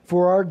us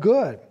for our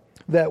good,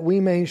 that we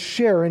may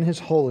share in his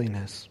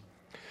holiness.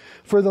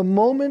 For the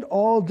moment,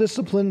 all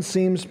discipline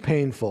seems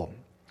painful,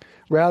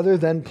 rather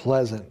than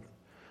pleasant.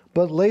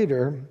 But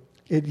later,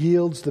 it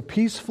yields the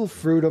peaceful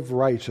fruit of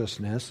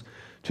righteousness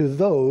to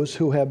those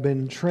who have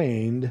been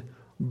trained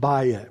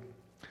by it.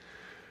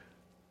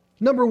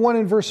 Number 1,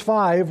 in verse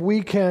 5,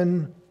 we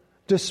can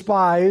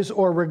despise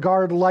or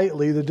regard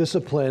lightly the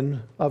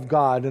discipline of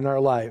God in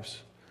our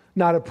lives.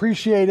 Not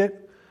appreciate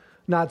it,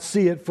 not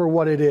see it for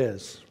what it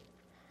is.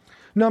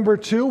 Number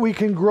 2, we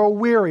can grow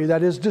weary,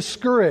 that is,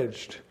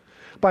 discouraged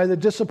by the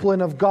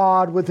discipline of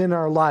God within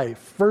our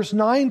life. Verse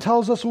 9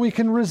 tells us we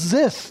can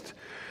resist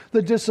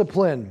the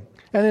discipline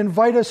and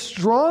invite a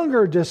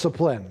stronger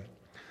discipline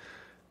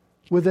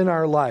within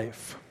our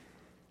life.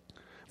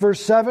 Verse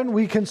 7,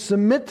 we can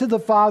submit to the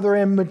Father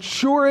and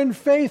mature in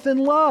faith and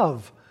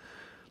love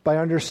by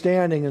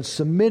understanding and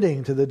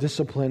submitting to the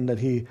discipline that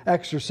He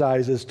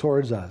exercises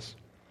towards us.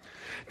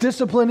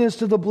 Discipline is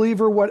to the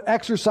believer what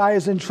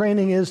exercise and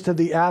training is to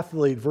the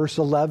athlete. Verse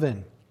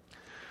 11.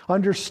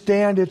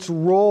 Understand its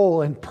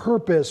role and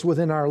purpose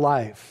within our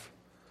life.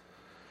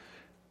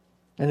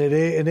 And it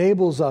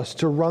enables us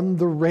to run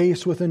the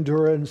race with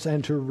endurance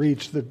and to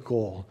reach the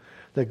goal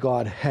that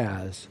God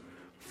has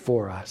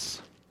for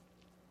us.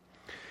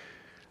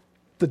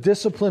 The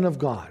discipline of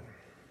God.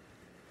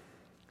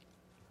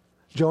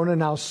 Jonah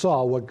now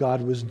saw what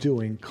God was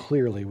doing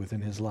clearly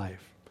within his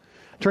life.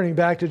 Turning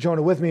back to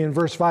Jonah with me in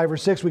verse 5 or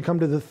 6, we come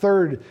to the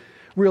third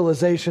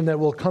realization that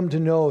we'll come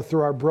to know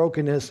through our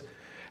brokenness,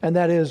 and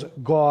that is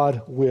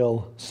God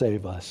will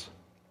save us.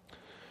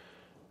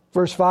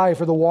 Verse 5,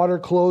 for the water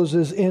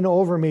closes in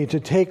over me to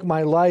take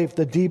my life.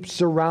 The deep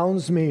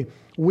surrounds me.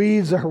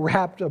 Weeds are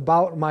wrapped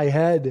about my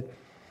head.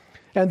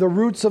 And the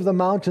roots of the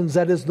mountains,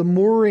 that is the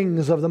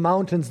moorings of the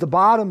mountains, the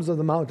bottoms of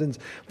the mountains,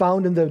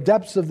 found in the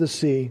depths of the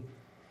sea.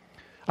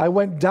 I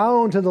went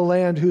down to the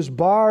land whose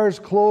bars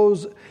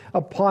close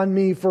upon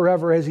me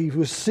forever. As he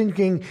was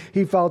sinking,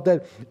 he felt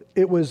that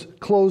it was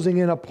closing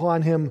in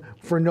upon him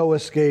for no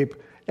escape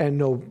and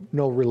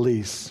no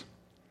release.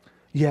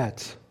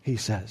 Yet, he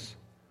says,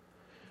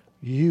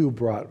 you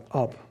brought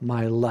up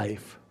my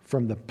life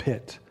from the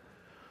pit,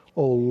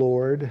 O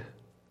Lord,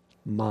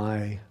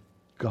 my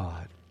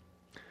God.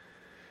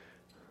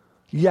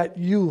 Yet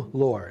you,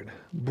 Lord,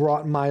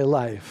 brought my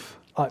life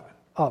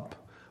up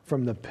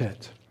from the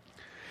pit.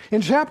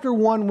 In chapter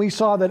 1, we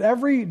saw that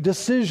every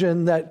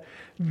decision that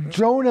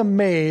Jonah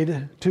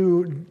made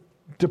to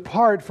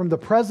depart from the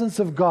presence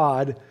of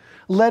God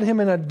led him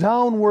in a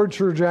downward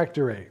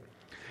trajectory.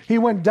 He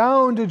went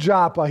down to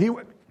Joppa.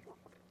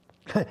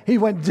 He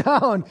went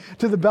down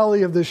to the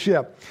belly of the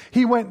ship.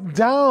 He went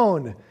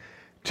down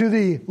to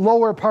the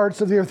lower parts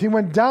of the earth. He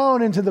went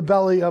down into the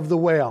belly of the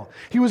whale.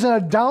 He was in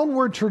a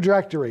downward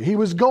trajectory. He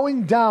was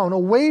going down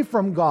away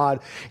from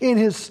God in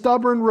his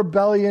stubborn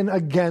rebellion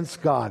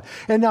against God.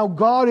 And now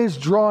God is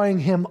drawing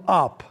him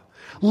up,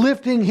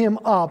 lifting him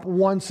up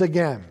once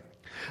again.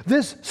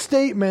 This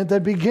statement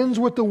that begins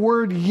with the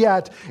word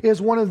yet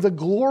is one of the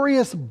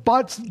glorious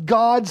but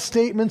God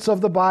statements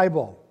of the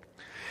Bible.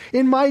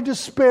 In my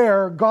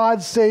despair,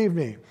 God saved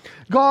me.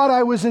 God,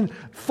 I was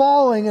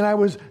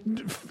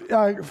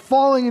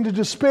falling into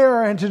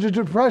despair and to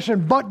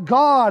depression, but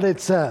God,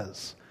 it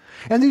says.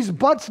 And these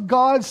but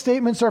God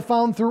statements are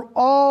found through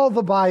all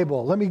the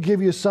Bible. Let me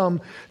give you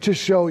some to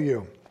show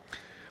you.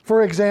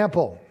 For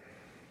example,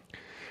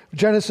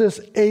 Genesis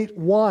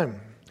 8:1.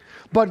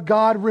 But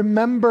God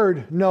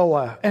remembered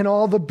Noah and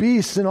all the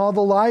beasts and all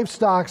the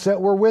livestock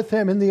that were with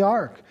him in the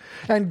ark.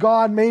 And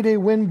God made a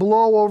wind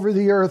blow over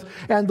the earth,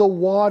 and the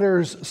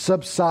waters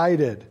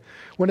subsided.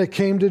 When it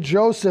came to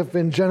Joseph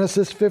in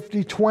Genesis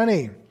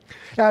 50:20,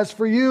 as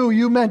for you,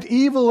 you meant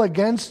evil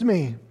against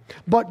me,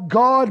 but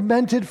God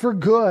meant it for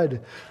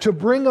good, to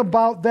bring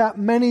about that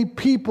many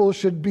people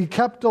should be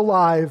kept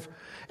alive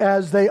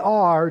as they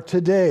are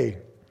today.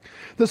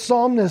 The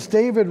psalmist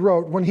David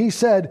wrote when he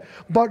said,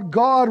 but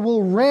God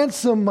will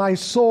ransom my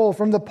soul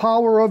from the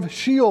power of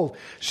Sheol.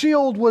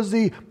 Sheol was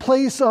the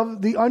place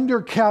of the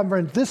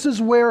undercavern. This is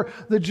where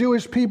the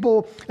Jewish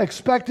people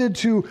expected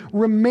to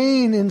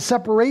remain in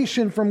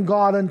separation from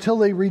God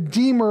until a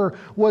Redeemer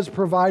was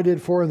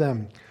provided for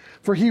them.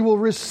 For he will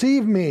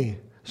receive me,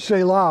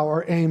 Selah,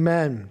 or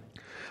Amen.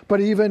 But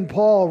even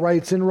Paul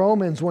writes in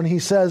Romans when he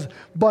says,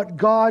 but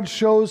God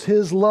shows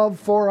his love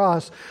for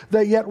us,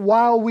 that yet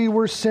while we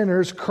were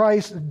sinners,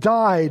 Christ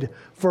died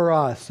for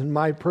us. And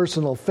my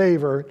personal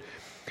favorite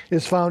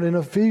is found in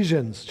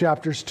Ephesians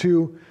chapters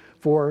 2,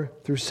 4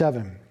 through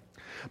 7.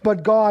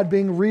 But God,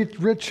 being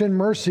rich in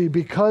mercy,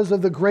 because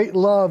of the great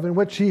love in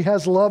which he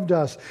has loved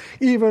us,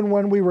 even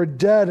when we were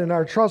dead in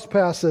our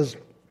trespasses,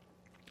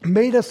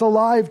 made us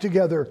alive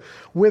together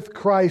with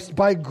Christ.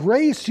 By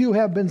grace you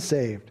have been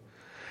saved,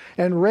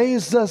 and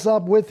raised us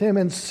up with him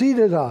and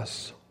seated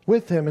us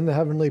with him in the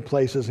heavenly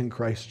places in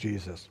Christ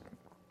Jesus,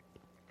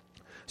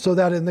 so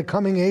that in the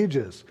coming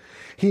ages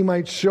he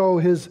might show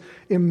his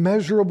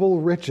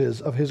immeasurable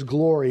riches of his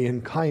glory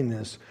and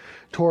kindness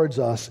towards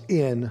us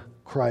in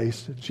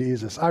Christ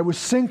Jesus. I was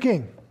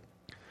sinking.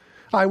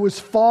 I was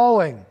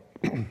falling.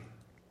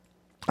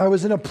 I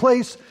was in a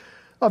place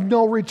of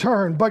no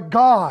return, but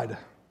God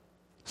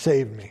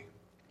saved me.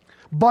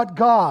 But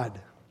God.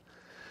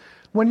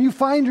 When you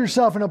find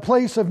yourself in a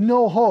place of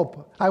no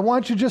hope, I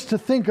want you just to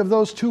think of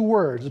those two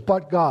words,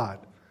 but God.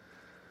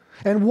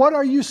 And what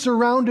are you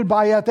surrounded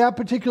by at that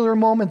particular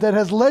moment that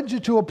has led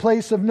you to a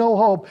place of no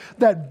hope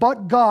that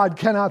but God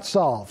cannot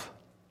solve?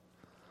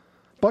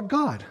 But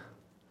God.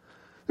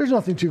 There's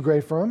nothing too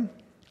great for him.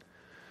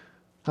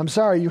 I'm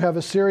sorry, you have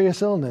a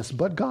serious illness,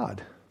 but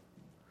God.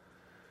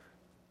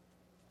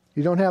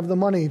 You don't have the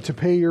money to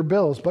pay your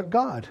bills, but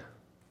God.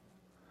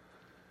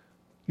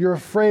 You're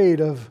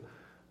afraid of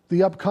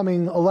the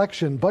upcoming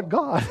election, but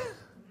God.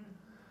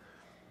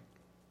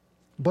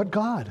 But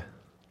God.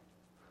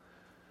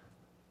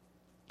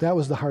 That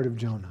was the heart of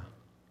Jonah.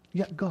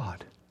 Yet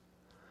God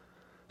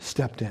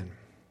stepped in.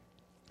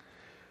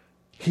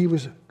 He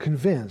was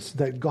convinced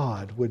that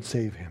God would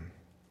save him.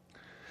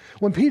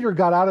 When Peter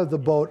got out of the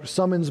boat,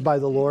 summoned by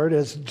the Lord,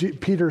 as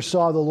Peter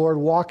saw the Lord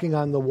walking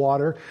on the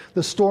water,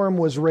 the storm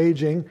was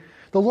raging.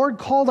 The Lord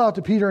called out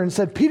to Peter and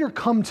said, "Peter,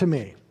 come to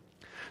me."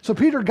 So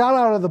Peter got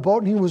out of the boat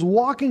and he was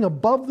walking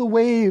above the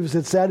waves,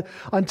 it said,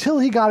 until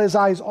he got his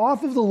eyes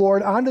off of the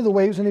Lord onto the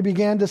waves and he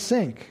began to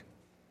sink.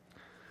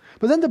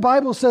 But then the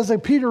Bible says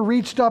that Peter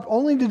reached up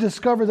only to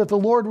discover that the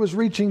Lord was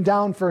reaching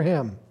down for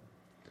him.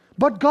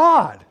 But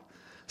God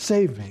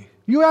saved me.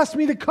 You asked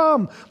me to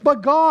come,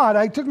 but God,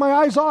 I took my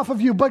eyes off of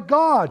you, but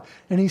God.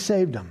 And he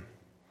saved him.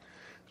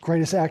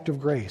 Greatest act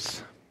of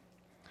grace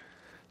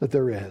that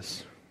there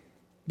is.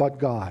 But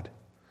God.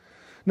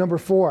 Number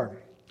 4.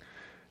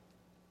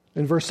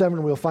 In verse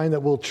 7, we'll find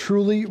that we'll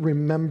truly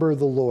remember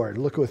the Lord.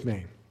 Look with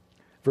me.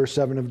 Verse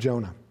 7 of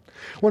Jonah.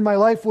 When my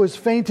life was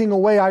fainting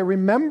away, I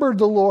remembered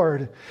the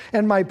Lord,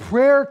 and my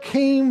prayer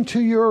came to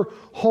your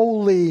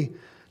holy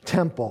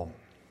temple.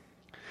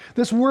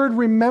 This word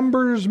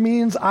remembers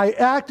means I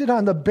acted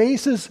on the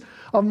basis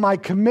of my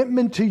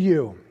commitment to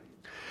you.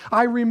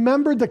 I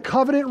remembered the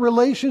covenant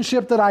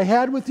relationship that I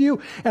had with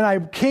you, and I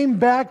came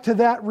back to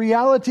that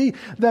reality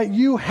that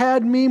you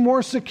had me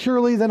more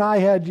securely than I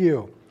had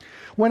you.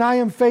 When I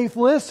am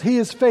faithless, he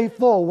is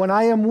faithful. When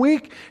I am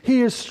weak,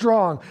 he is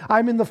strong.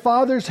 I'm in the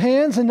Father's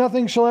hands, and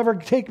nothing shall ever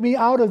take me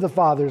out of the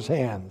Father's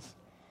hands.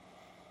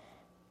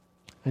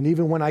 And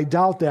even when I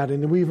doubt that,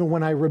 and even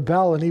when I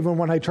rebel, and even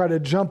when I try to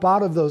jump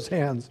out of those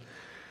hands,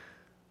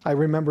 I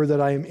remember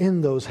that I am in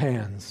those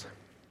hands.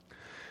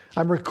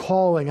 I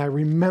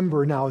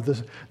remember now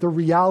the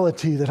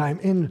reality that I'm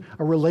in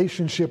a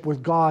relationship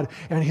with God,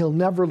 and he'll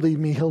never leave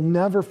me, he'll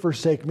never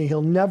forsake me,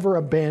 he'll never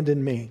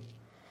abandon me.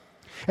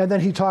 And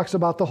then he talks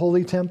about the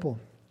holy temple.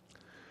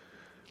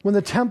 When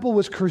the temple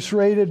was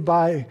constructed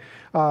by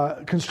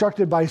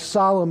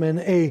Solomon,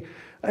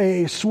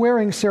 a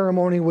swearing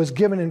ceremony was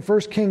given in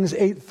 1 Kings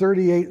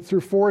 8:38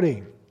 through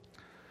 40.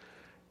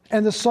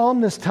 And the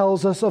psalmist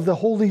tells us of the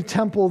holy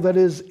temple that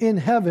is in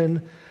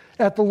heaven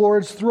at the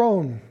Lord's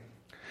throne.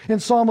 In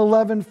Psalm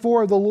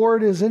 11:4, the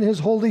Lord is in his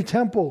holy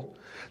temple.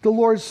 The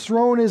Lord's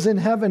throne is in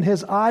heaven.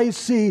 His eyes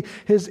see,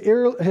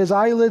 his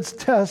eyelids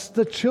test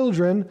the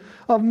children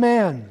of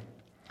man.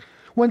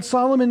 When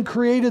Solomon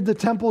created the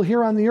temple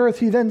here on the earth,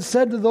 he then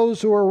said to those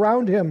who were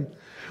around him,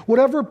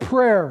 whatever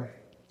prayer,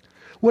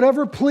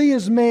 whatever plea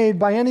is made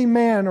by any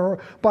man or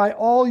by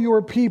all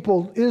your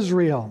people,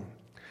 Israel,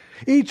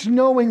 each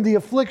knowing the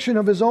affliction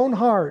of his own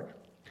heart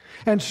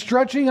and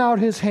stretching out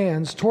his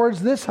hands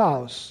towards this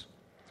house,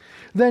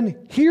 then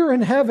hear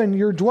in heaven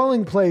your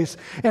dwelling place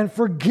and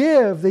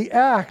forgive the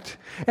act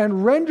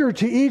and render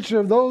to each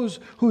of those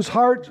whose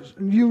heart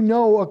you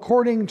know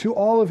according to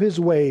all of his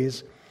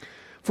ways.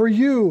 For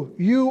you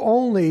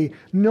only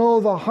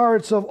know the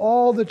hearts of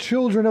all the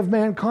children of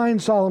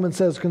mankind, Solomon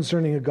says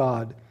concerning a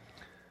God,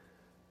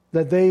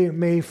 that they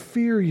may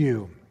fear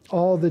you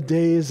all the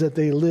days that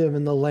they live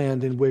in the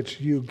land in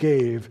which you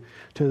gave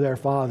to their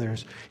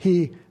fathers.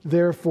 He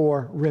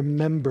therefore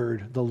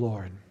remembered the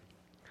Lord.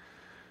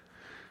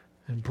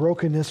 And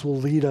brokenness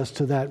will lead us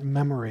to that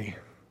memory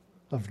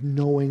of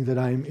knowing that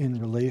I'm in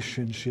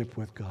relationship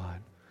with God.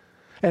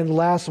 And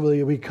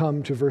lastly, we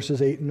come to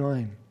verses 8 and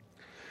 9.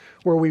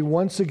 Where we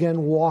once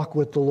again walk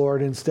with the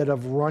Lord instead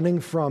of running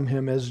from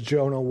him as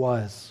Jonah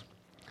was.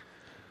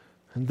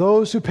 And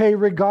those who pay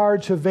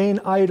regard to vain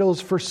idols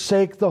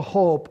forsake the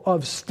hope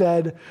of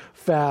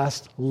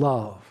steadfast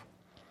love.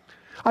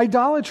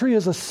 Idolatry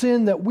is a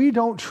sin that we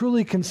don't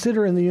truly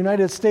consider in the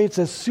United States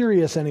as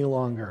serious any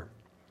longer.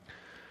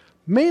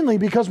 Mainly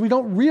because we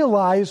don't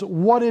realize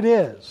what it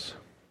is.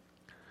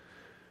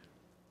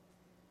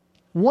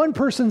 One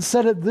person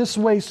said it this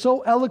way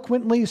so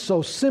eloquently,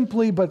 so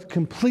simply, but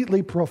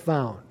completely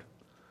profound.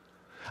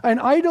 An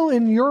idol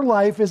in your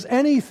life is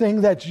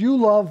anything that you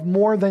love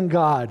more than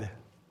God.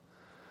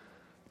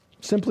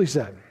 Simply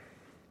said.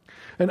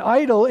 An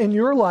idol in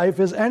your life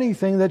is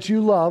anything that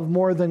you love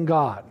more than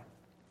God.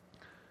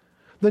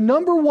 The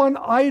number one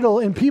idol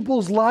in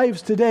people's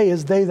lives today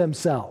is they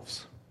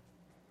themselves.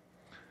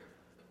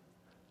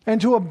 And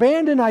to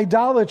abandon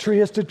idolatry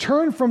is to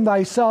turn from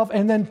thyself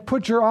and then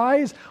put your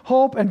eyes,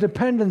 hope, and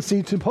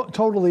dependency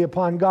totally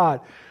upon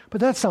God. But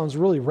that sounds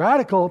really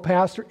radical,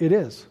 Pastor. It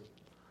is.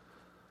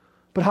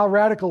 But how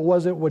radical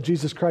was it what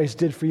Jesus Christ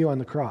did for you on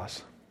the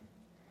cross?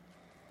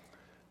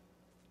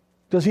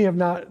 Does he have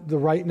not the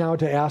right now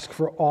to ask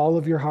for all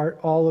of your heart,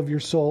 all of your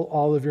soul,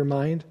 all of your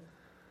mind?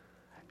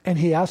 And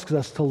he asks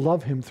us to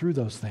love him through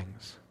those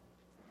things.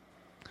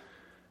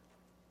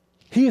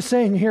 He is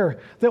saying here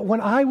that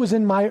when I was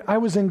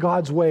in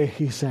God's way,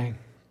 he's saying.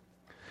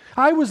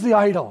 I was the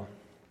idol.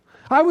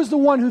 I was the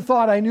one who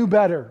thought I knew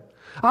better.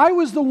 I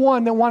was the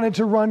one that wanted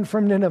to run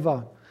from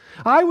Nineveh.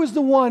 I was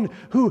the one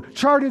who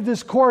charted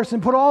this course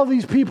and put all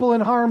these people in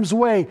harm's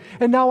way.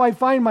 And now I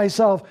find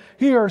myself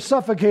here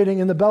suffocating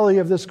in the belly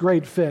of this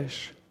great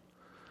fish.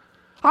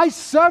 I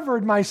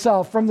severed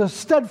myself from the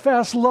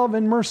steadfast love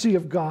and mercy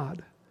of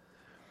God.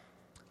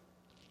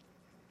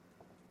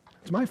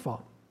 It's my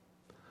fault.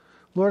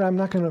 Lord, I'm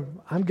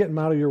getting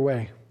out of your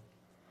way.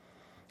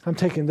 I'm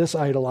taking this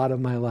idol out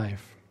of my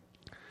life.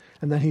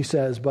 And then he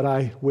says, but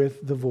I,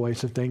 with the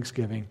voice of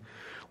thanksgiving,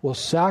 will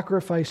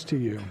sacrifice to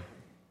you.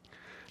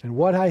 And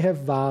what I have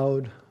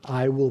vowed,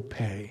 I will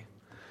pay.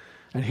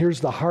 And here's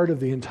the heart of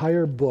the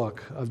entire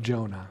book of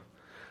Jonah.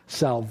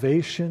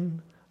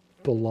 Salvation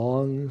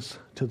belongs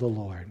to the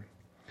Lord.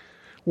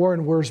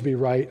 Warren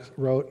Wiersbe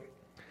wrote,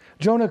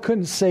 Jonah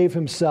couldn't save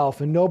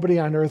himself, and nobody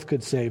on earth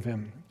could save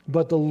him,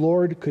 but the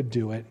Lord could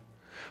do it.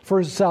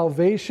 For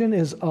salvation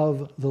is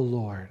of the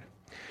Lord.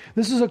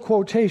 This is a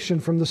quotation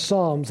from the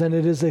Psalms, and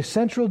it is a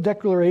central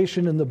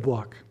declaration in the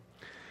book.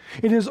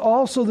 It is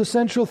also the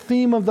central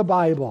theme of the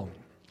Bible.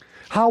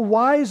 How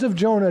wise of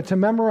Jonah to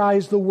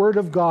memorize the Word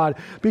of God,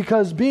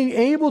 because being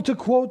able to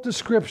quote the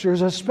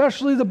Scriptures,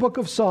 especially the book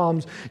of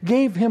Psalms,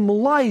 gave him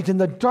light in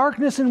the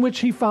darkness in which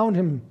he found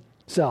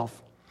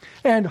himself,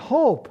 and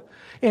hope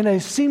in a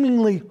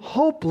seemingly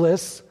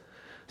hopeless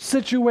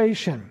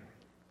situation.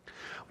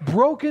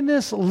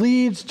 Brokenness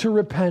leads to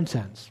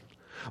repentance.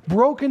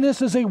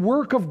 Brokenness is a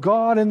work of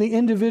God in the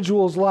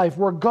individual's life,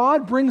 where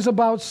God brings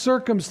about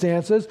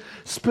circumstances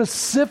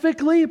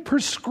specifically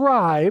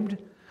prescribed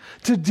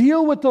to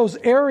deal with those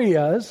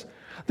areas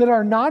that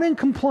are not in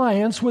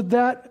compliance with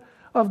that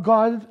of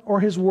God or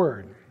His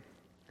Word.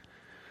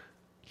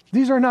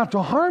 These are not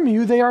to harm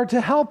you, they are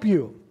to help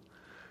you.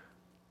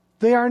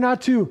 They are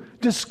not to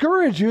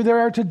discourage you, they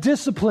are to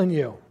discipline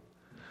you,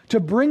 to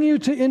bring you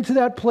into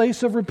that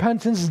place of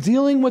repentance,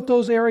 dealing with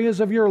those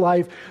areas of your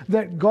life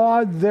that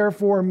God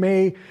therefore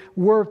may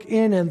work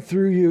in and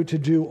through you to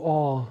do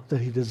all that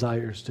He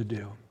desires to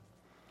do.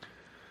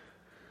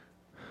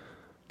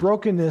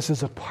 Brokenness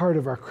is a part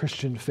of our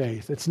Christian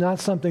faith. It's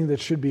not something that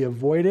should be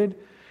avoided.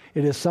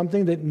 It is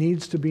something that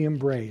needs to be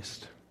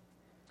embraced.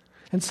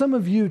 And some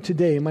of you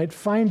today might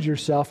find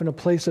yourself in a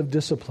place of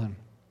discipline.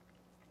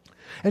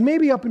 And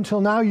maybe up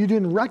until now you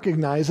didn't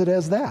recognize it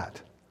as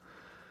that.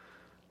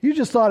 You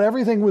just thought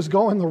everything was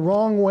going the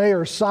wrong way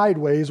or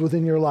sideways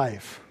within your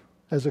life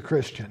as a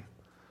Christian.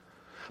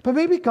 But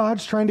maybe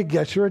God's trying to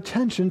get your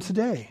attention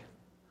today.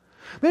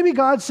 Maybe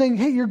God's saying,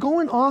 hey, you're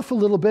going off a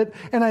little bit,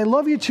 and I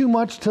love you too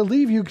much to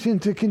leave you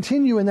to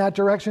continue in that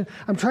direction.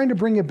 I'm trying to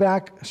bring you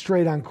back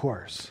straight on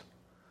course.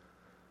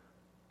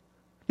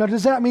 Now,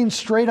 does that mean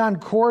straight on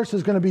course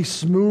is going to be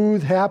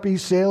smooth, happy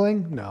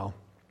sailing? No.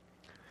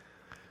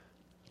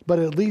 But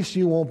at least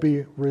you won't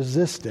be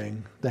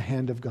resisting the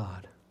hand of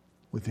God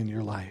within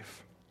your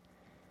life.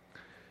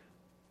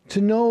 To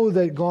know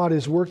that God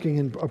is working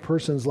in a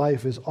person's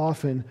life is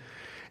often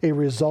a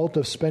result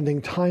of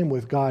spending time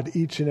with God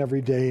each and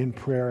every day in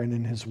prayer and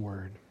in His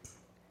Word.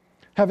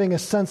 Having a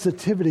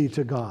sensitivity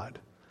to God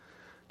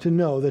to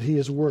know that He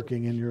is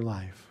working in your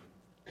life.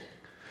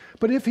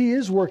 But if He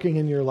is working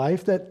in your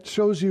life, that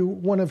shows you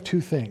one of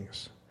two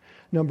things.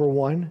 Number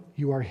one,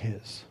 you are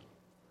His.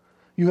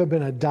 You have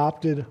been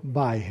adopted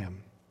by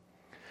Him.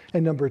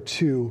 And number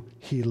two,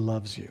 He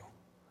loves you,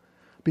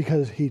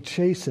 because He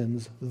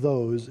chastens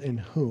those in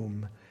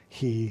whom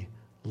He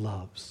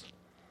loves.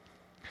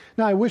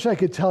 Now, I wish I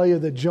could tell you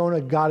that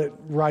Jonah got it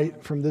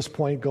right from this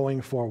point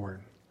going forward.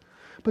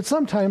 But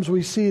sometimes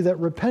we see that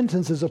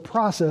repentance is a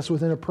process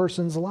within a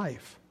person's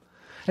life.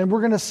 And we're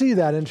going to see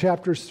that in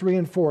chapters 3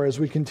 and 4 as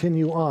we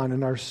continue on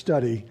in our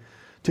study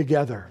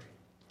together.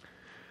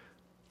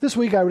 This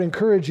week, I would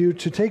encourage you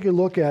to take a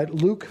look at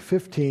Luke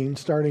 15,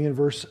 starting in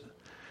verse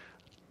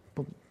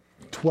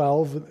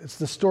 12. It's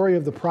the story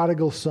of the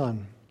prodigal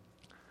son.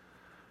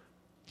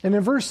 And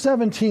in verse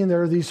 17,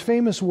 there are these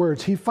famous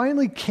words. He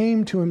finally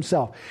came to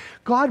himself.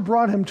 God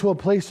brought him to a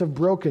place of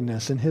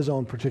brokenness in his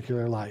own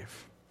particular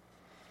life.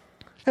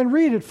 And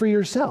read it for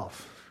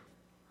yourself.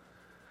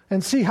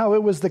 And see how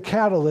it was the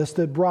catalyst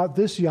that brought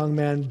this young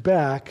man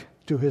back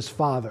to his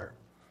father.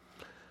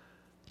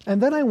 And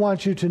then I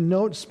want you to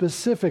note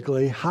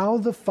specifically how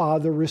the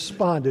father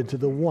responded to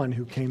the one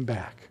who came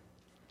back.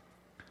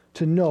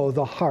 To know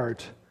the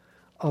heart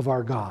of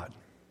our God.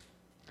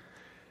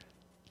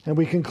 And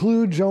we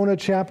conclude Jonah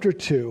chapter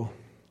 2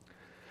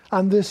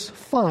 on this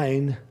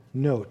fine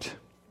note.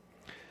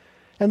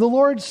 And the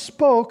Lord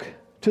spoke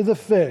to the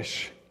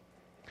fish.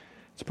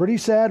 It's pretty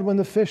sad when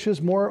the fish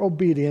is more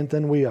obedient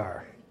than we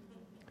are.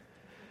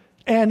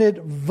 And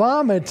it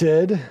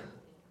vomited,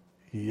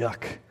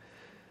 yuck,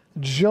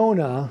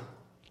 Jonah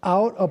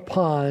out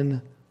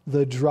upon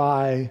the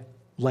dry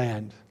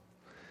land.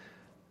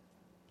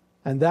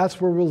 And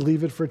that's where we'll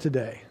leave it for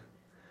today.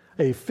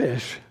 A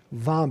fish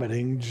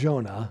vomiting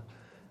Jonah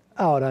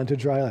out onto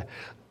dry land.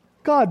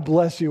 God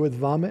bless you with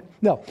vomit.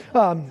 No.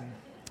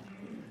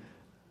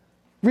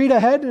 Read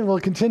ahead and we'll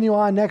continue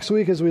on next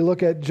week as we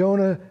look at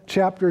Jonah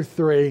chapter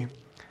 3.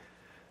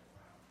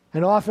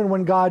 And often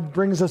when God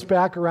brings us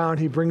back around,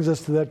 He brings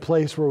us to that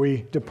place where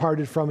we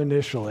departed from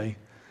initially.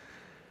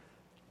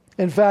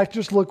 In fact,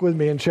 just look with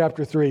me in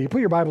chapter 3. You put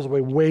your Bibles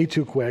away way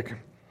too quick.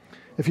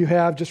 If you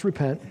have, just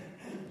repent.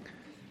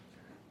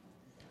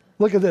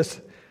 Look at this.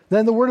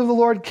 Then the word of the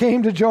Lord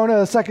came to Jonah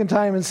a second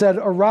time and said,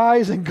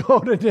 arise and go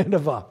to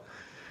Nineveh.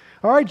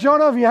 All right,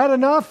 Jonah, have you had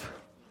enough?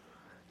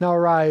 Now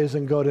arise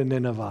and go to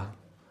Nineveh.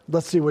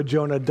 Let's see what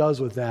Jonah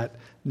does with that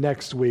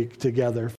next week together.